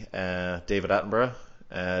be David Attenborough,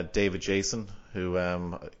 David Jason, who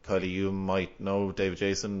Kylie, you might know David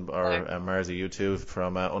Jason, or Marzi, you too,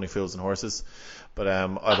 from Only Fools and Horses. But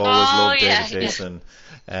I've always loved David Jason,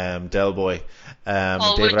 Del Boy,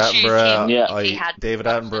 David Attenborough. David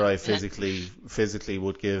Attenborough, I physically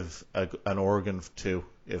would give an organ to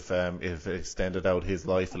if it extended out his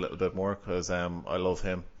life a little bit more, because I love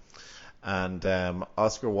him. And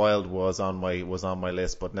Oscar Wilde was on my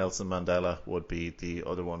list, but Nelson Mandela would be the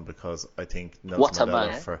other one, because I think Nelson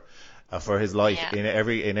Mandela for his life in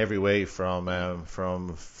every way,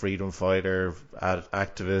 from freedom fighter,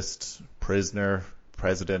 activist, prisoner,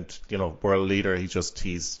 president, world leader. I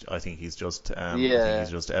think he's just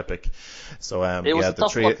epic. So it was a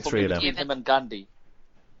tough one for three of them. Between him and Gandhi.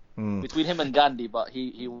 Between him and Gandhi, but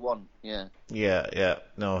he won. Yeah.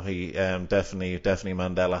 No, he definitely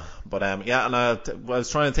Mandela. But and I was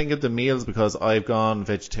trying to think of the meals, because I've gone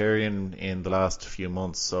vegetarian in the last few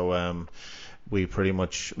months. So we pretty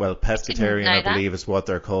much, pescatarian, I believe is what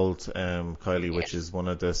they're called, Kylie, which is one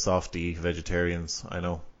of the softy vegetarians I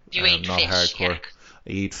know. You eat not fish, hardcore. I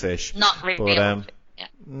eat fish. Not really. But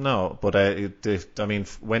no, but I mean,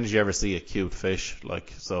 when did you ever see a cute fish?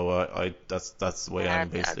 Like, so that's the way I'm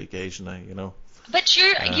basically gauging it, But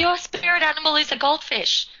your spirit animal is a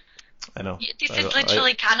goldfish. I know. This is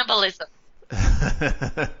literally cannibalism.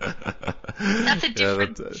 That's a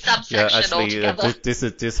different subsection altogether.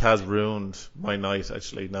 This has ruined my night,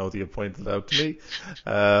 actually, now that you pointed it out to me.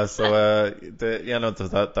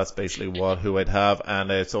 That's basically who I'd have.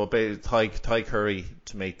 And so Thai curry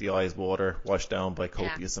to make the eyes water, washed down by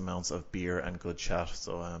copious amounts of beer and good chat.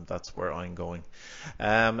 So that's where I'm going.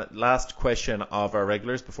 Last question of our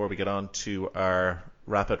regulars before we get on to our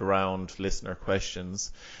rapid round listener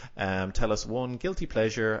questions. Tell us one guilty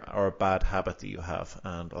pleasure or bad habit that you have,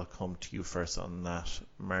 and I'll come to you first on that,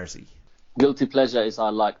 Marzi. Guilty pleasure is I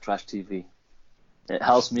like trash TV. It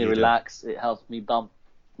helps me relax. It helps me dump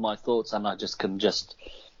my thoughts, and I can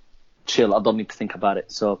chill. I don't need to think about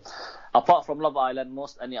it. So apart from Love Island,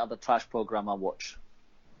 most any other trash program I watch.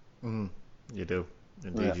 You do.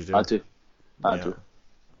 Indeed, you do. I do. I do.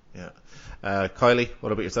 Yeah. Kylie,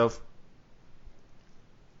 what about yourself?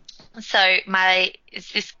 So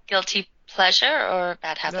is this guilty pleasure or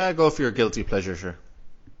bad habit? Yeah, go for your guilty pleasure, sure.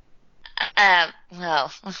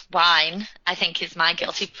 Wine, I think, is my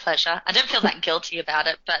guilty pleasure. I don't feel that guilty about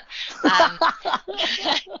it, but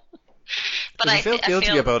if you felt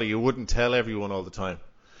guilty about it, you wouldn't tell everyone all the time.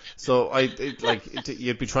 So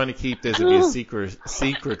you'd be trying to keep this to be a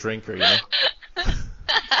secret drinker,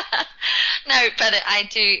 No, but I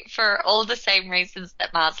do, for all the same reasons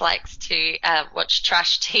that Mars likes to watch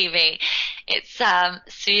trash TV. It's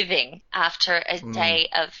soothing after a day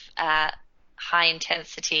of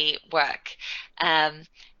high-intensity work and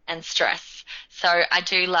stress. So I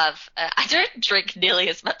do love I don't drink nearly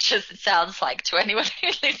as much as it sounds like to anyone who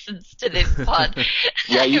listens to this pod.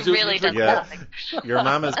 Yeah, you do. Really does nothing. Your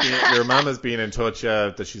mum has been in touch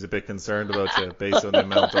that she's a bit concerned about you based on the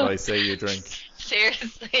amount that I say you drink.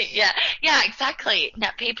 Seriously, yeah, exactly. Now,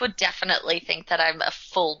 people definitely think that I'm a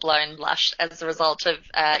full-blown lush as a result of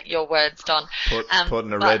your words, Don.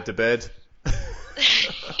 Putting a red to bed.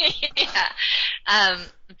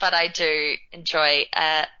 But I do enjoy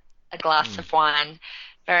a glass of wine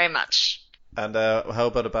very much. And how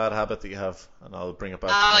about a bad habit that you have? And I'll bring it back.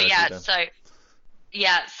 So I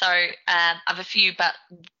have a few, but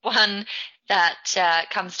one that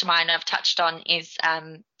comes to mind I've touched on is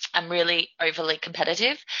I'm really overly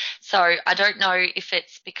competitive. So I don't know if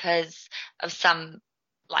it's because of some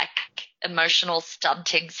emotional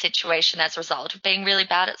stunting situation as a result of being really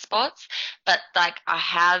bad at sports, but like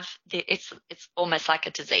it's almost like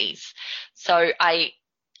a disease. So I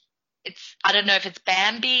don't know if it's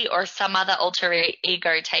Bambi or some other alter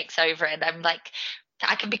ego takes over, and I'm like,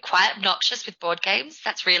 I can be quite obnoxious with board games.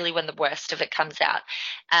 That's really when the worst of it comes out.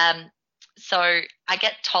 So I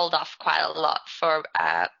get told off quite a lot for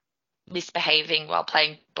misbehaving while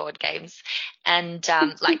playing board games. And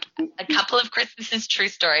like a couple of Christmases, true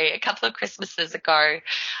story, a couple of Christmases ago,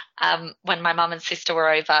 when my mum and sister were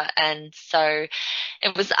over, and so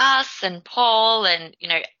it was us and Paul and,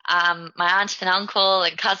 my aunt and uncle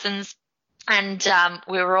and cousins, and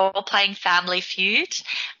we were all playing Family Feud,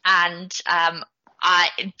 and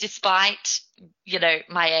despite,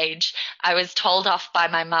 my age, I was told off by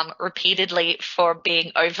my mum repeatedly for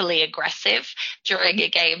being overly aggressive during a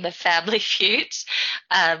game of Family Feud.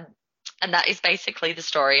 And that is basically the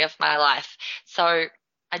story of my life. So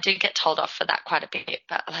I do get told off for that quite a bit,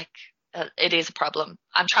 but it is a problem.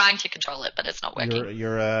 I'm trying to control it, but it's not working.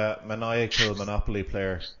 You're a maniacal Monopoly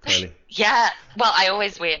player, Kylie. Yeah. Well, I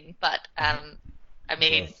always win, but I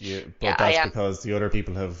mean, that's because the other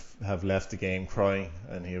people have left the game crying,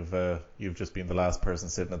 and you've just been the last person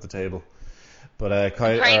sitting at the table. But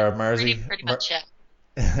Marzi, pretty much,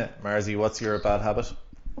 yeah. Marzi, what's your bad habit?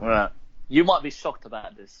 Right. You might be shocked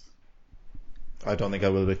about this. I don't think I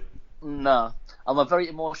will be. No, I'm a very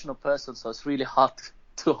emotional person, so it's really hard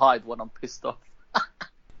to hide when I'm pissed off.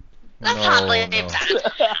 That's hardly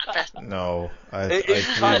that. No, I really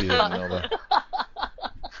didn't know that.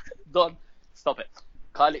 Don't stop it,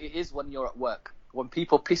 Kylie. It is when you're at work, when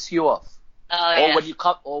people piss you off, when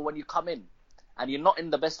you come in, and you're not in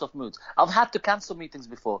the best of moods. I've had to cancel meetings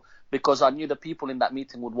before because I knew the people in that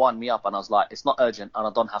meeting would wind me up, and I was like, it's not urgent, and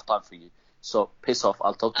I don't have time for you. So piss off.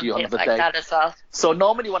 I'll talk to you another day. That as well. So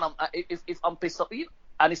normally when if I'm pissed off,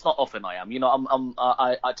 and it's not often I am,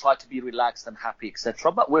 I try to be relaxed and happy,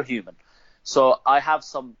 etc. But we're human. So I have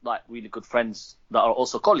some like really good friends that are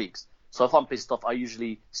also colleagues. So if I'm pissed off, I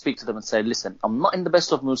usually speak to them and say, listen, I'm not in the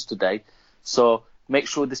best of moods today, so make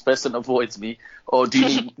sure this person avoids me, or do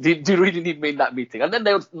you really need me in that meeting? And then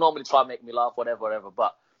they would normally try and make me laugh, whatever.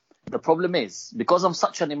 But the problem is, because I'm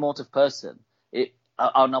such an emotive person,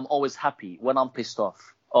 and I'm always happy when I'm pissed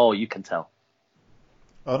off. Oh, you can tell.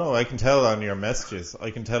 Oh no, I can tell on your messages.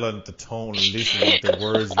 I can tell on the tone, literally the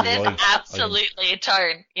words you write. There's absolutely a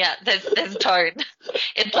tone. Yeah, there's a tone.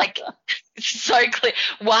 It's like it's so clear.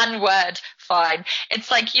 One word, fine.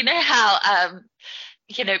 It's like how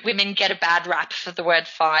women get a bad rap for the word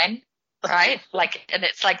fine, right? Like, and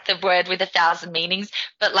it's like the word with 1,000 meanings.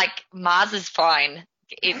 But like Mars is fine.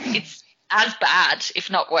 It's as bad,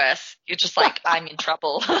 if not worse. You're just like, I'm in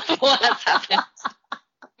trouble. What has happened?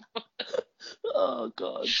 Oh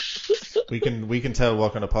God. We can tell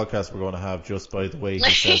what kind of podcast we're going to have just by the way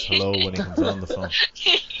he says hello when he comes on the phone.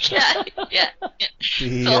 Yeah.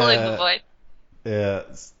 It's all in the voice.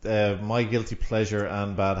 Yeah, my guilty pleasure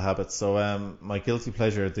and bad habits. So my guilty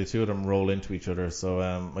pleasure, the two of them roll into each other. So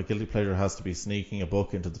my guilty pleasure has to be sneaking a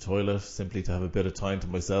book into the toilet simply to have a bit of time to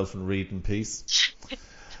myself and read in peace.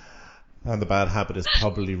 And the bad habit is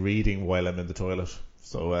probably reading while I'm in the toilet.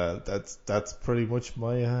 So that's pretty much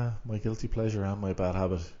my my guilty pleasure and my bad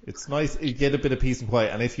habit. It's nice, you get a bit of peace and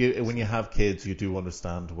quiet, and when you have kids, you do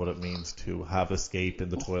understand what it means to have escape in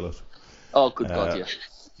the toilet. Oh, good God, yeah.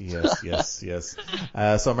 Yes.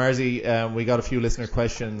 So Marzi, we got a few listener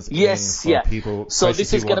questions. Yes, yeah. People, so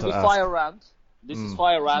this is going to be fire round. This is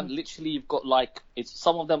fire round. Literally, you've got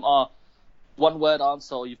some of them are one word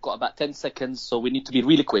answer, or you've got about 10 seconds. So we need to be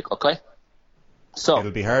really quick, okay? So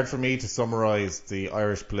it'll be hard for me to summarise the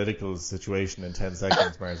Irish political situation in 10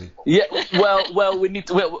 seconds, Marzi. Yeah, well, we need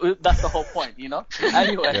to. Well, that's the whole point,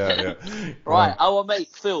 Anyway, yeah. Right, our mate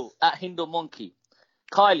Phil at Hindu Monkey.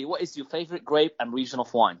 Kylie, what is your favourite grape and region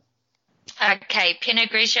of wine? Okay, Pinot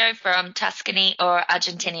Grigio from Tuscany or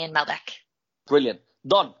Argentinian Malbec. Brilliant.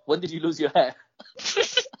 Don, when did you lose your hair?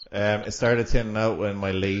 It started thinning out in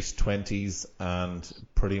my late 20s, and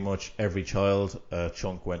pretty much every child a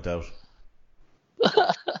chunk went out.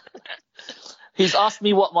 He's asked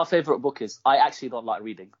me what my favourite book is. I actually don't like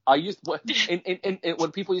reading. I used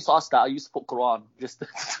when people used to ask that, I used to put Quran just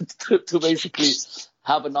to basically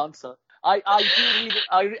have an answer.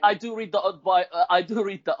 I do read the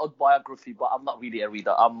odd biography, but I'm not really a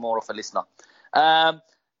reader. I'm more of a listener.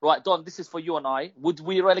 Right, Don, this is for you and I. Would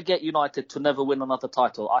we relegate United to never win another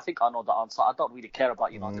title? I think I know the answer. I don't really care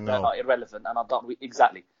about United. No. They're not irrelevant, and I don't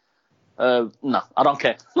exactly. No, I don't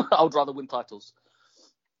care. I would rather win titles.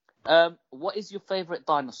 What is your favourite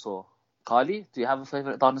dinosaur? Kylie, do you have a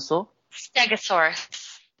favourite dinosaur?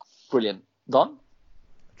 Stegosaurus. Brilliant. Don?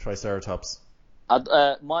 Triceratops.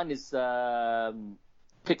 Mine is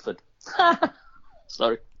Pickford.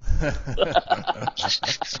 Sorry.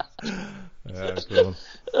 Cool.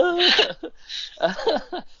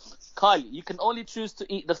 Kyle, you can only choose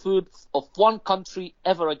to eat the food of one country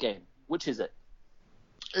ever again. Which is it?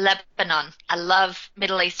 Lebanon. I love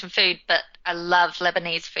Middle Eastern food, but I love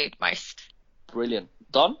Lebanese food most. Brilliant.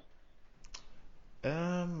 Don?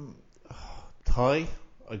 Thai.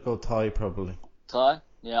 I'd go Thai probably. Thai?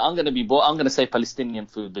 Yeah, I'm gonna say Palestinian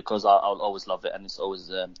food because I'll always love it and it's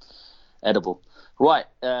always edible. Right.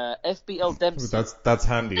 FBL Dempsey. That's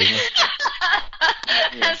handy, isn't it?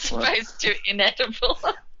 As opposed to inedible.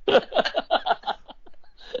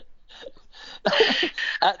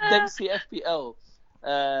 At Dempsey FPL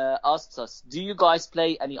asks us, do you guys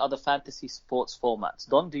play any other fantasy sports formats?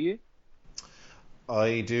 Don, do you?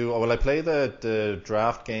 I do. Well, I play the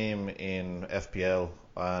draft game in FPL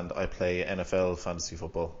and I play NFL fantasy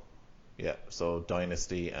football. Yeah, so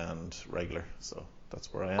Dynasty and regular. So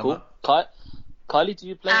that's where I am. Cool. Kylie, do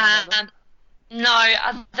you play? No,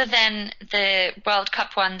 other than the World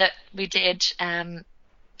Cup one that we did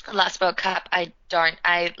last World Cup, I don't.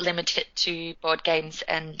 I limit it to board games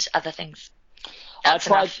and other things. That's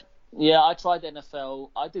enough. Yeah, I tried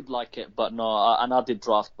NFL. I did like it, but no, and I did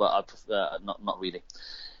draft, but I prefer not really.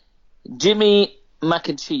 Jimmy Mac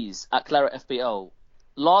and Cheese at Clara FBL.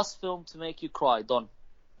 Last film to make you cry, Don.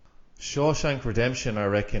 Shawshank Redemption, I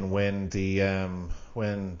reckon, when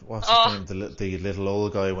what's his name, the little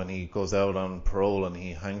old guy, when he goes out on parole and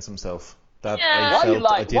he hangs himself. That yeah.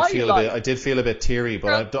 I did feel a bit teary,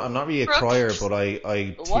 but I'm not really a crier, but I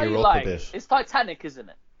tear up a bit. It's Titanic, isn't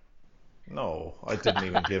it? No, I didn't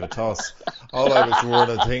even give a toss. All I was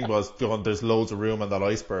worried the thing was, there's loads of room on that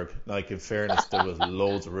iceberg. Like, in fairness, there was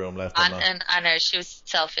loads of room left on that. And I know, she was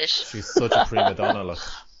selfish. She's such a prima donna, like.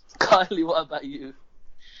 Kylie, what about you?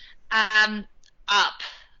 Up.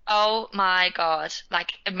 Oh my god.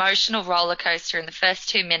 Like, emotional roller coaster in the first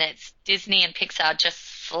 2 minutes. Disney and Pixar just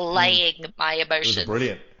slaying my emotions. It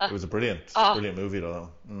was a brilliant movie though.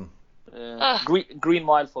 Green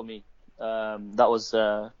Mile for me. That was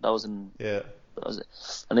an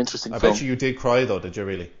interesting film. I bet you did cry though, did you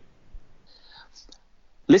really?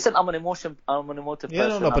 Listen, I'm an emotive person.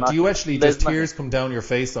 Yeah, no, but do you actually tears come down your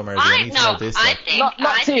face somewhere? Not tears.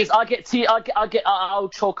 I'll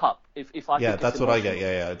choke up if I. Yeah, that's what I get.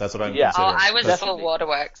 Yeah, that's what I'm considering. Oh, I was for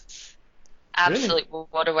Waterworks. Absolute really?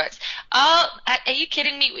 Waterworks. Oh, are you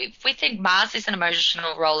kidding me? If we think Mars is an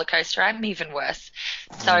emotional roller coaster, I'm even worse.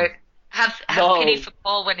 So have pity for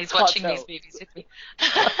Paul when he's watching these movies with me.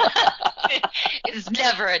 It's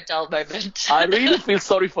never a dull moment. I really feel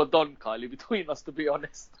sorry for Don, Kylie, between us, to be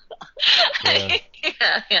honest.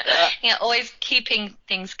 Yeah, always keeping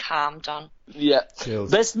things calm, Don. Yeah.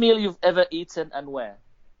 Chills. Best meal you've ever eaten and where?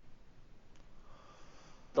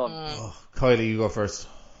 Don. Kylie, you go first.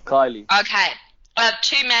 Kylie. Okay.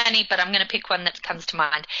 Too many, but I'm going to pick one that comes to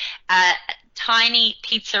mind. Tiny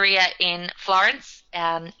pizzeria in Florence,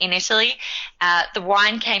 in Italy. The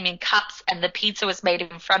wine came in cups and the pizza was made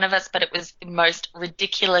in front of us, but it was the most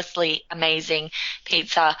ridiculously amazing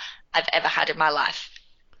pizza I've ever had in my life.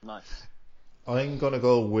 Nice. I'm going to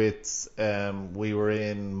go with, we were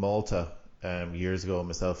in Malta years ago,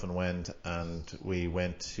 myself and Wend, and we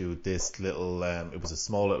went to this little, it was a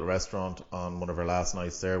small little restaurant on one of our last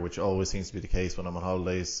nights there, which always seems to be the case when I'm on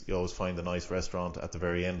holidays. You always find a nice restaurant at the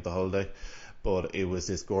very end of the holiday. But it was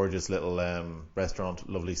this gorgeous little restaurant,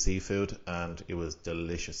 lovely seafood, and it was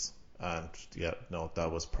delicious. And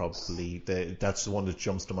that was probably that's the one that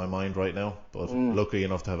jumps to my mind right now. But lucky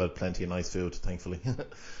enough to have had plenty of nice food, thankfully.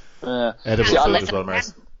 Edible food as well,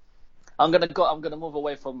 Mars. I'm gonna move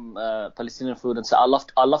away from Palestinian food and say I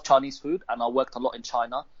love Chinese food, and I worked a lot in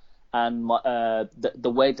China. And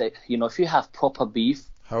the way that if you have proper beef.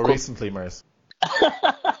 How recently, Mars?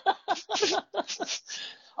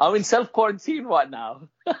 I'm in self-quarantine right now.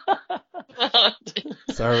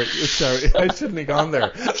 Sorry. I shouldn't have gone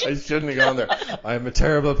there. I'm a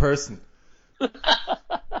terrible person. No,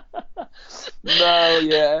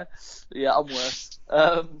 yeah, I'm worse.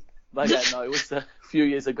 But yeah, no, it was a few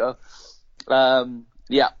years ago.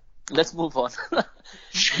 Let's move on.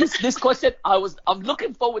 This question, I'm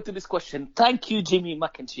looking forward to this question. Thank you, Jimmy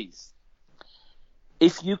Mac and Cheese.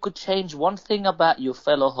 If you could change one thing about your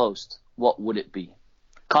fellow host, what would it be?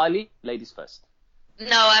 Kylie, ladies first.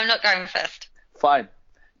 No, I'm not going first. Fine.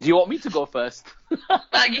 Do you want me to go first?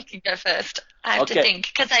 Well, you can go first. I have to think,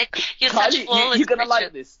 because you're Kylie, such flawless. You're gonna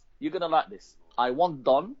like this. You're gonna like this. I want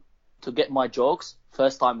Don to get my jokes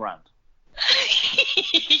first time round.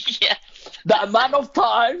 Yes. The amount of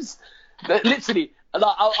times that literally,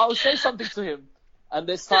 I'll say something to him, and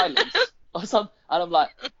there's silence or something, and I'm like,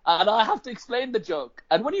 and I have to explain the joke.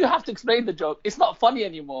 And when you have to explain the joke, it's not funny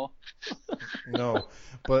anymore. No,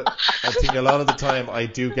 but I think a lot of the time I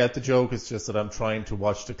do get the joke. It's just that I'm trying to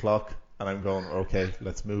watch the clock and I'm going, okay,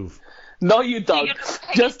 let's move. No, you don't. You're not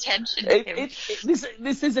paying Just attention to him.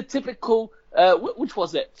 this is a typical which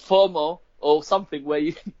was it, FOMO or something where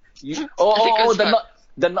you or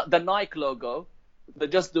the Nike logo. They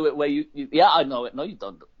just do it where you yeah, I know it. No, you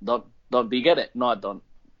don't. Do you get it? No, I don't.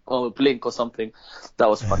 Or Blink or something. That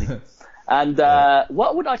was funny. And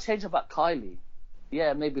what would I change about Kylie?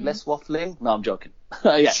 Yeah, maybe less waffling. No, I'm joking.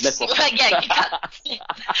 Yeah, less waffling. Yeah,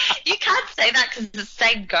 you can't say that because the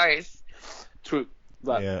same goes. True.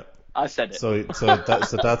 But Yeah. I said it. So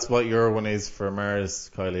that's what your one is for Mars,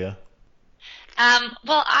 Kylie. Yeah?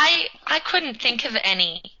 Well, I couldn't think of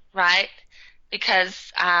any, right?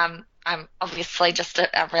 Because I'm obviously just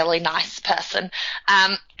a really nice person.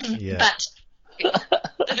 Yeah. But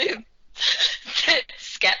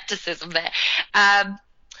skepticism there.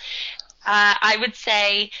 I would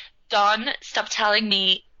say, Don, stop telling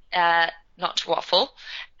me not to waffle,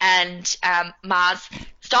 and Mars,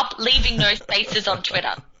 stop leaving no spaces on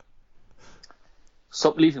Twitter.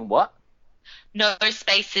 Stop leaving what? No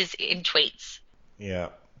spaces in tweets. Yeah.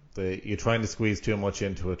 You're trying to squeeze too much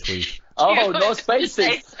into a tweet. Oh, no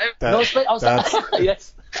spaces. No space. I was like,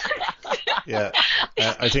 yes. Yeah.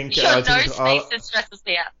 I think no spaces stresses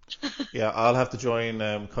me out. Yeah, I'll have to join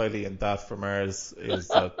Kylie in that for Mars. Is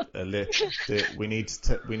that we need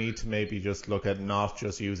to maybe just look at not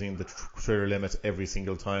just using the Twitter limit every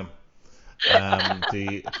single time.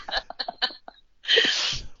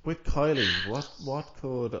 With Kylie, what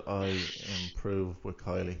could I improve with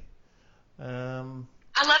Kylie?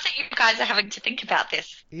 I love that you guys are having to think about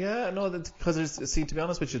this. Yeah, no, because see, to be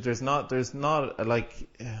honest with you, there's not like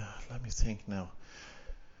let me think now.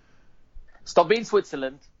 Stop being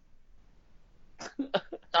Switzerland.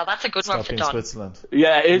 Oh, that's a good one Stop for being Don. Switzerland.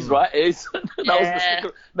 Yeah, it is right. It is. Yeah.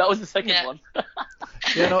 That was the second Yeah. one.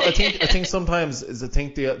 Yeah, no, I think sometimes and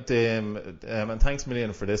thanks a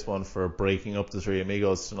million for this one for breaking up the three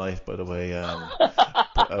amigos tonight. By the way,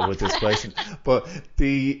 with this question, but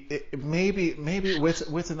maybe with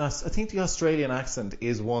I think the Australian accent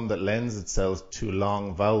is one that lends itself to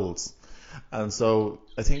long vowels, and so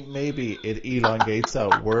I think maybe it elongates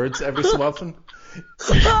out words every so often.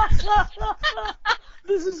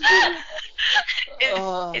 This is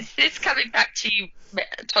brilliant. Is this coming back to you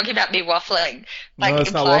talking about me waffling? Like No,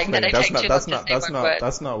 it's not implying waffling. that I take too long to say one word?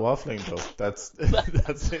 That's not waffling though. That's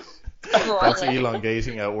it. That's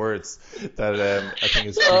elongating out words that I think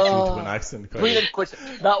is due to an accent. Brilliant question.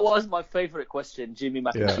 That was my favourite question, Jimmy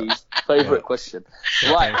Mac and Yeah. Cheese. Favourite Yeah. question.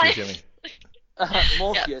 So Right. thank you, Jimmy.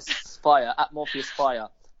 Morpheus Fire at Morpheus Fire.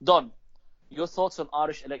 Don, your thoughts on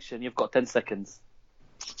Irish election? You've got 10 seconds.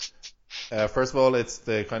 First of all, it's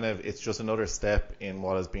just another step in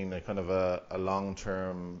what has been a kind of a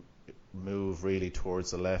long-term move really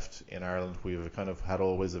towards the left in Ireland. We've kind of had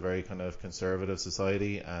always a very kind of conservative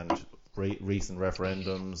society, and recent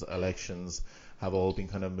referendums, elections have all been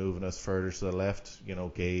kind of moving us further to the left. You know,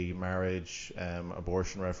 gay marriage,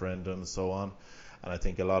 abortion referendums, so on. And I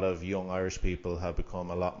think a lot of young Irish people have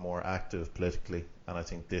become a lot more active politically. And I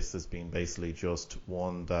think this has been basically just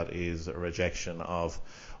one that is a rejection of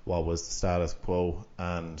what was the status quo.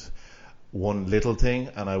 And one little thing,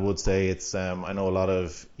 and I would say it's, I know a lot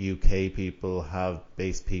of UK people have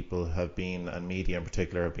been, and media in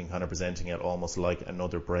particular, have been kind of presenting it almost like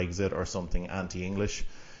another Brexit or something anti-English.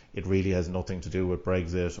 It really has nothing to do with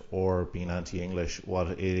Brexit or being anti-English. What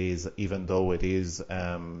it is, even though it is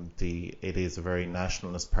it is a very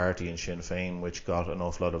nationalist party in Sinn Féin, which got an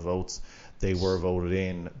awful lot of votes, they were voted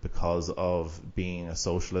in because of being a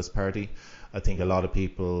socialist party. I think a lot of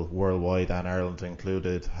people worldwide, and Ireland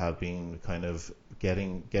included, have been kind of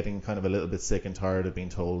getting kind of a little bit sick and tired of being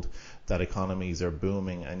told that economies are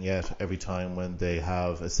booming, and yet every time when they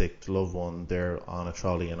have a sick loved one, they're on a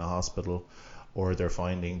trolley in a hospital, or they're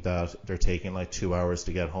finding that they're taking like 2 hours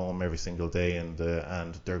to get home every single day, and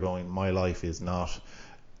they're going, my life is not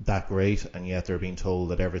that great, and yet they're being told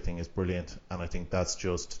that everything is brilliant. And I think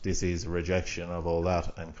this is a rejection of all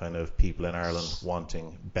that, and kind of people in Ireland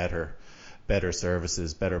wanting better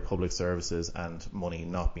services, better public services, and money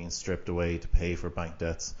not being stripped away to pay for bank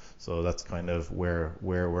debts. So that's kind of where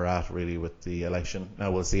we're at really with the election.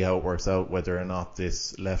 Now we'll see how it works out, whether or not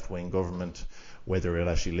this left-wing government, whether it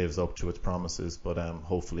actually lives up to its promises, but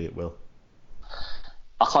hopefully it will.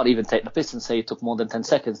 I can't even take the piss and say it took more than 10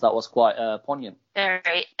 seconds. That was quite poignant.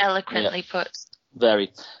 Very eloquently put.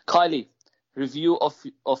 Very. Kylie, review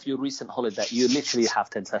of your recent holiday. You literally have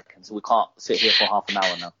 10 seconds. We can't sit here for half an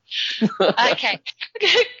hour now. Okay.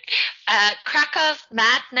 Krakow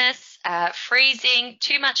madness, freezing,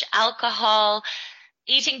 too much alcohol,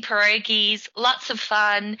 eating pierogies, lots of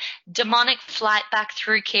fun, demonic flight back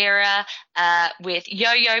through Kira, with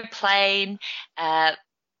yo-yo plane,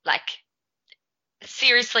 like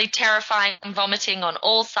seriously terrifying vomiting on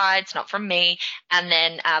all sides, not from me, and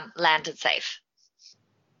then landed safe.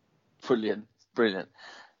 Brilliant.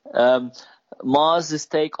 Mars's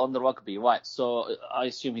take on the rugby, right? So I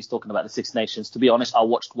assume he's talking about the Six Nations. To be honest, I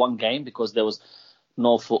watched one game because there was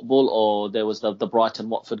no football, or there was the Brighton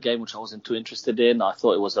Watford game, which I wasn't too interested in. I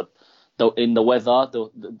thought it was in the weather.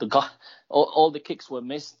 The guy, all the kicks were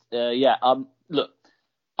missed. Look,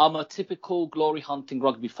 I'm a typical glory hunting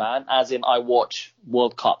rugby fan, as in I watch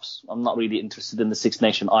World Cups. I'm not really interested in the Six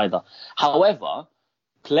Nations either. However,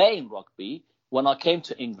 playing rugby, when I came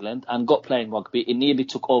to England and got playing rugby, it nearly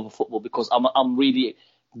took over football because I'm really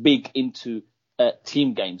big into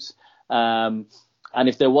team games. And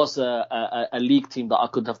if there was a league team that I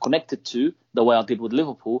could have connected to the way I did with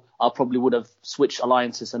Liverpool, I probably would have switched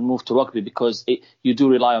alliances and moved to rugby because you do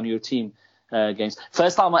rely on your team games.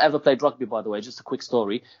 First time I ever played rugby, by the way, just a quick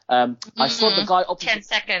story. I saw the guy opposite. 10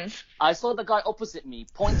 seconds. I saw the guy opposite me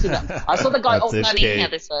pointing at. I saw the guy opposite me.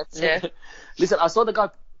 Listen, I saw the guy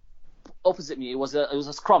opposite me. It was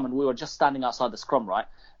a scrum, and we were just standing outside the scrum, right?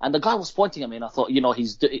 And the guy was pointing at me, and I thought,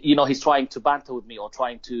 he's trying to banter with me or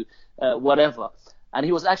trying to whatever. And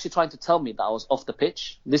he was actually trying to tell me that I was off the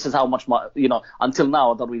pitch. This is how much until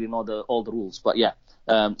now I don't really know all the rules, but yeah.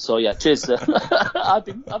 Cheers. I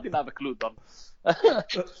didn't have a clue, Don.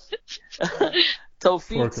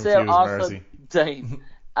 Tawfiq Sir Arthur Dane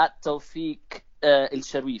at Tawfiq El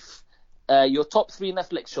Sharif. Your top 3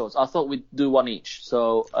 Netflix shows. I thought we'd do one each.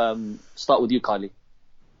 So start with you, Kylie.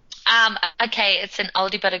 Okay, it's an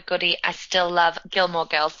oldie but a goodie. I still love Gilmore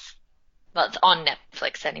Girls. Well, it's on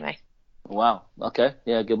Netflix anyway. Wow. Okay.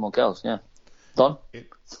 Yeah, Gilmore Girls. Yeah. Don?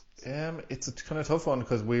 It's a kind of tough one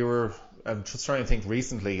because I'm just trying to think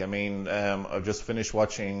recently. I mean, I've just finished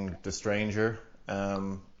watching The Stranger.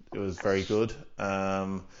 It was very good,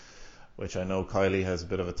 which I know Kylie has a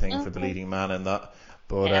bit of a thing for the leading man in that.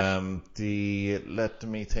 But let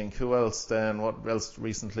me think. Who else then? What else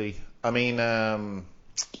recently? I mean,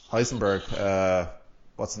 Heisenberg.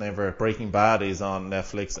 What's the name for it? Breaking Bad is on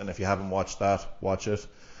Netflix, and if you haven't watched that, watch it.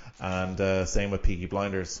 And same with Peaky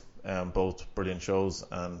Blinders. Both brilliant shows,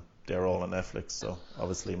 and they're all on Netflix. So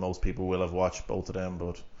obviously most people will have watched both of them,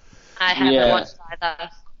 but I haven't watched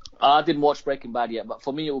either. I didn't watch Breaking Bad yet, but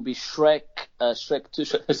for me it will be Shrek 2.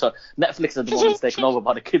 Sorry, Netflix at the moment is taken over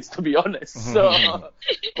by the kids, to be honest. So,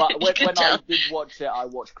 but when I did watch it, I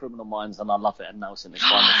watched Criminal Minds, and I love it. And now it's in its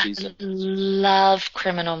final season. Love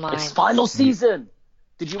Criminal Minds. It's final season.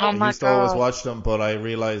 Did you? Oh my I used to always watch them, but I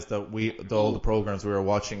realised that all the programs we were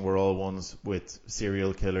watching were all ones with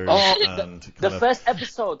serial killers. The first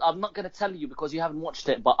episode, I'm not going to tell you because you haven't watched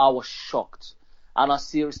it, but I was shocked, and I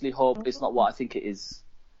seriously hope it's not what I think it is.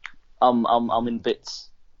 I'm in bits.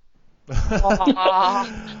 Yeah.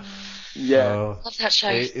 Love that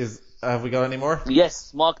show. Have we got any more?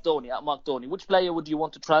 Yes, Mark Doney. Which player would you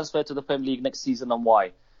want to transfer to the Premier League next season, and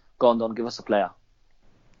why? Go on, Don, give us a player.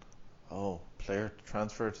 Oh, player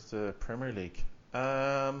transfer to the Premier League.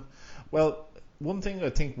 Well, one thing I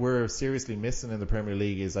think we're seriously missing in the Premier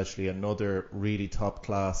League is actually another really top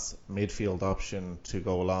class midfield option to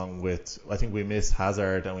go along with. I think we miss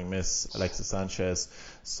Hazard and we miss Alexis Sanchez.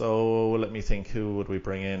 So let me think, who would we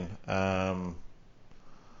bring in?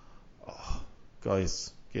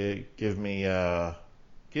 Guys, give me a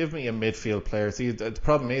midfield player. See, the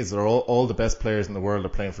problem is they're all the best players in the world are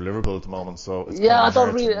playing for Liverpool at the moment. So it's I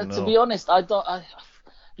don't really. To be honest, I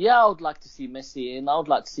would like to see Messi in. I would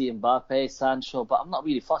like to see Mbappe, Sancho, but I'm not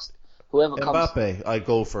really fussed. Whoever comes. Mbappe, I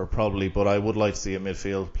go for probably, but I would like to see a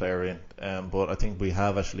midfield player in. But I think we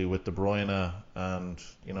have actually with De Bruyne, and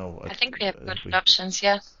I think we have good options.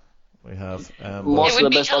 Yeah. We have. It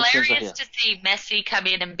would be hilarious to see Messi come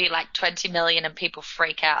in and be like 20 million and people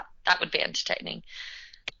freak out. That would be entertaining.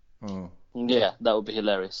 Yeah, that would be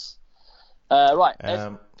hilarious. Right,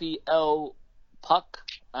 FPL Puck,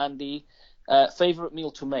 Andy. Favorite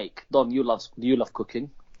meal to make? Don, do you love cooking?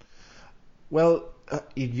 Well,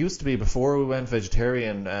 it used to be before we went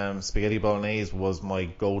vegetarian. Spaghetti bolognese was my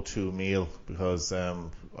go-to meal because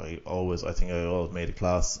I always made a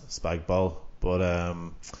class spag bol. But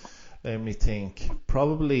let me think.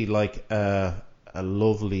 Probably like a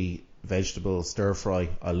lovely vegetable stir fry.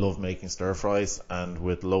 I love making stir fries, and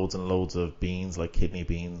with loads and loads of beans, like kidney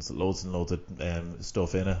beans, loads and loads of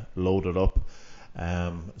stuff in it, loaded up.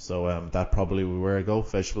 So that probably would where I go.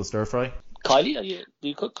 Vegetable stir fry. Kylie, do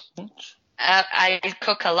you cook much? I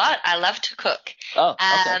cook a lot. I love to cook. Oh,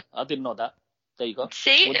 okay. I didn't know that. There you go.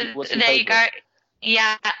 See, What's your there you go. favorite?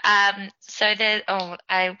 Yeah. So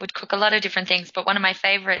I would cook a lot of different things, but one of my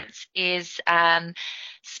favorites is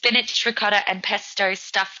spinach, ricotta, and pesto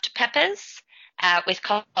stuffed peppers with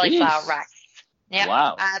cauliflower Jeez. rice. Yeah.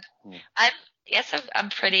 Wow. I'm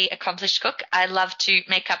pretty accomplished cook. I love to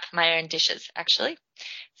make up my own dishes, actually.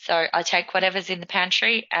 So I take whatever's in the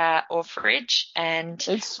pantry or fridge and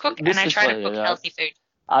cook, and I try to cook healthy food.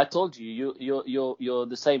 I told you, you're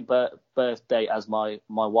the same birthday as my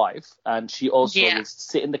wife, and she also will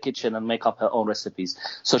sit in the kitchen and make up her own recipes.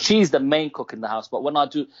 So she's the main cook in the house. But when I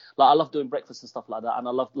do, I love doing breakfast and stuff like that, and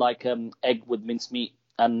I love egg with mincemeat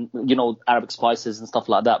and Arabic spices and stuff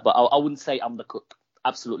like that. But I wouldn't say I'm the cook.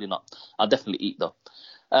 Absolutely not. I'll definitely eat though.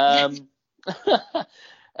 At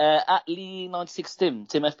Lee96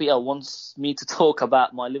 Tim FPL wants me to talk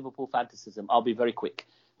about my Liverpool fantasism. I'll be very quick.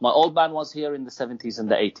 My old man was here in the 70s and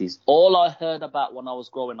the 80s. All I heard about when I was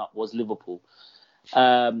growing up was Liverpool.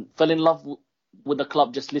 Fell in love with the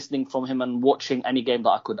club just listening from him and watching any game that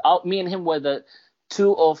I could. Me and him were the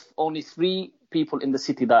two of only 3 people in the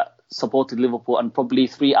city that supported Liverpool, and probably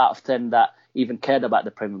 3 out of 10 that even cared about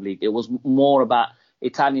the Premier League. It was more about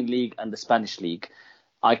Italian League and the Spanish League.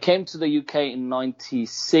 I came to the UK in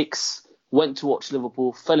 96, went to watch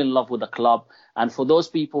Liverpool, fell in love with the club. And for those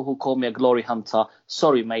people who call me a glory hunter,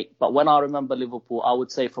 sorry, mate. But when I remember Liverpool, I would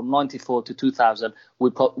say from 94 to 2000,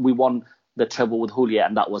 we won the treble with Julia,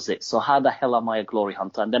 and that was it. So how the hell am I a glory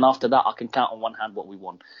hunter? And then after that, I can count on one hand what we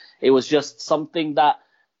won. It was just something that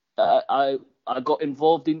I got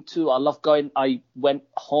involved into. I love going. I went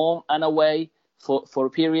home and away for a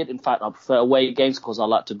period. In fact, I prefer away games because I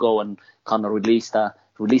like to go and kind of release the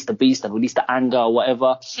beast and release the anger or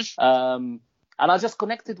whatever. And I just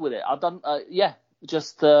connected with it. Fell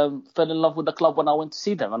in love with the club when I went to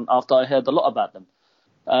see them, and after I heard a lot about them.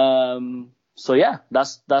 So yeah,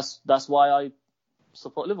 that's why I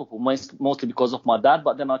support Liverpool, mostly because of my dad.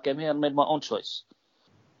 But then I came here and made my own choice.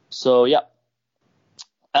 So yeah.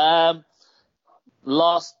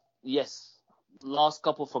 Last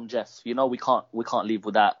couple from Jeff. We can't leave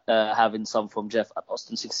without having some from Jeff at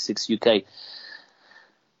Austin66 UK.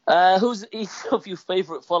 Who's each of your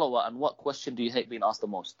favorite follower, and what question do you hate being asked the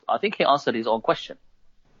most? I think he answered his own question.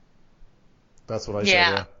 That's what I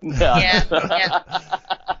said. Yeah.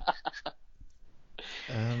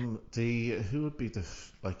 Who would be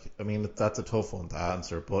that's a tough one to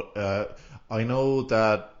answer, but I know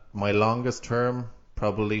that my longest term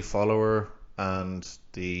probably follower she's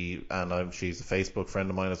a Facebook friend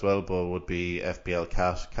of mine as well, but would be FPL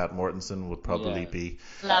Kat Mortensen would probably be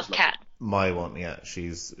love Kat. My one. Yeah,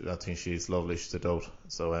 I think she's lovely. She's a dote.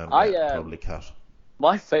 So probably Kat.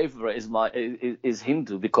 My favorite is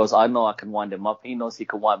Hindu, because I know I can wind him up. He knows he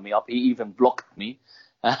can wind me up. He even blocked me.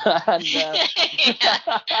 And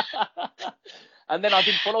then I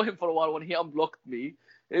didn't follow him for a while when he unblocked me.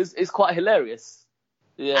 It's quite hilarious.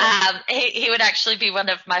 Yeah. He would actually be one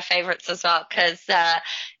of my favorites as well, because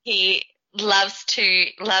he loves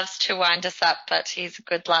to wind us up, but he's a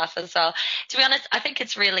good laugh as well. To be honest, I think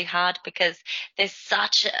it's really hard because there's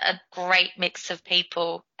such a great mix of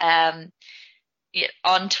people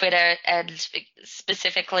on Twitter, and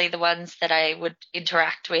specifically the ones that I would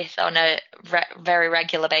interact with on a very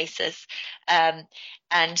regular basis.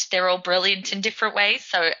 And they're all brilliant in different ways,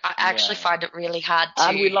 so I actually find it really hard to...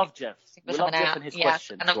 And we love Jeff. We love Jeff and his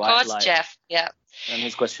questions. And of course, Jeff, yeah. And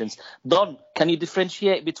his questions. Don, can you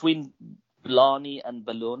differentiate between Blarney and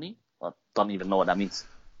Baloney? I don't even know what that means.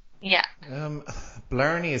 Yeah.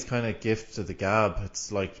 Blarney is kind of gift to the gab.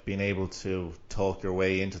 It's like being able to talk your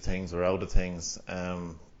way into things or out of things.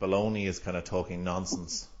 Baloney is kind of talking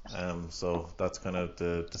nonsense. So that's kind of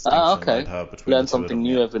the distinction I'd have between Learn something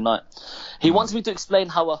new every night. He wants me to explain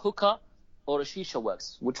how a hookah or a shisha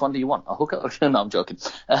works. Which one do you want? A hookah or no, I'm joking.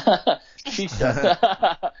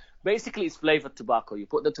 Shisha. Basically, it's flavored tobacco. You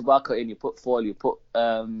put the tobacco in, you put foil, you put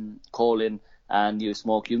coal in, and you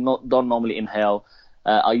smoke. You don't normally inhale.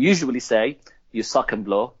 I usually say you suck and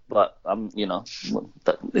blow, but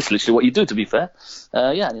it's literally what you do, to be fair.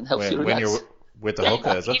 And it helps you relax. When you're with the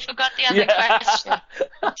hookah, is it? You forgot the other question.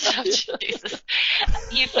 Oh, Jesus.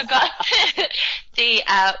 You forgot the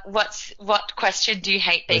what question do you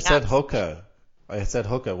hate being asked? I said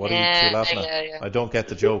hookah. What are you two laughing at? Yeah. I don't get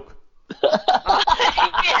the joke.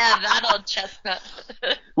 Yeah, that old chestnut.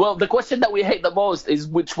 Well, the question that we hate the most is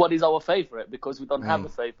which one is our favorite, because we don't have a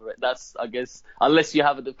favorite. That's, I guess, unless you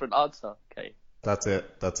have a different answer. Okay. That's it,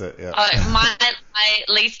 yeah. Oh, my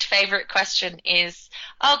least favorite question is,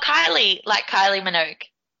 Kylie, like Kylie Minogue.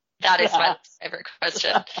 That is my least favorite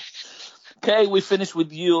question. Okay, we finish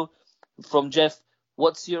with you from Jeff.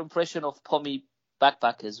 What's your impression of Pommy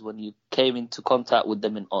backpackers when you came into contact with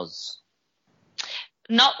them in Oz?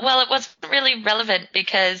 It wasn't really relevant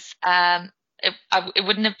because it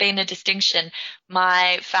wouldn't have been a distinction.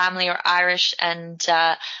 My family are Irish, and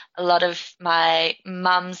a lot of my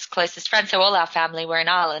mum's closest friends, so all our family were in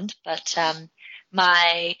Ireland, but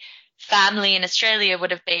my family in Australia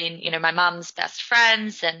would have been, my mum's best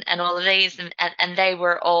friends and all of these, and they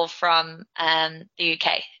were all from the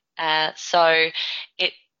UK. So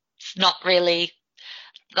it's not really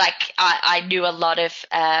like I knew a lot of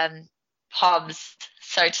pubs,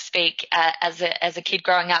 so to speak, as a kid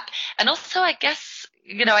growing up. And also, I guess,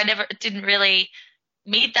 I didn't really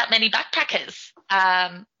meet that many backpackers.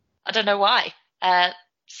 I don't know why.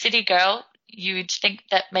 City girl, you'd think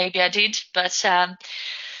that maybe I did, but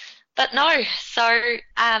no. So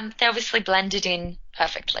they obviously blended in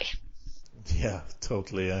perfectly. Yeah,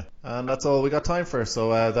 totally, yeah. And that's all we got time for.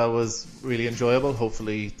 So that was really enjoyable.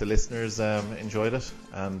 Hopefully the listeners enjoyed it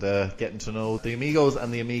and getting to know the Amigos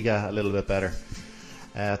and the Amiga a little bit better.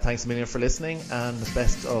 Thanks a million for listening, and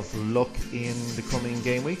best of luck in the coming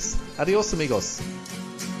game weeks. Adios, amigos.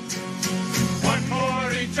 One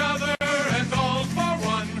for each other and all for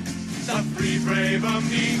one. The three brave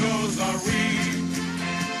amigos are we.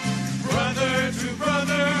 Brother to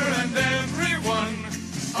brother and everyone,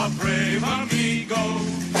 a brave amigo.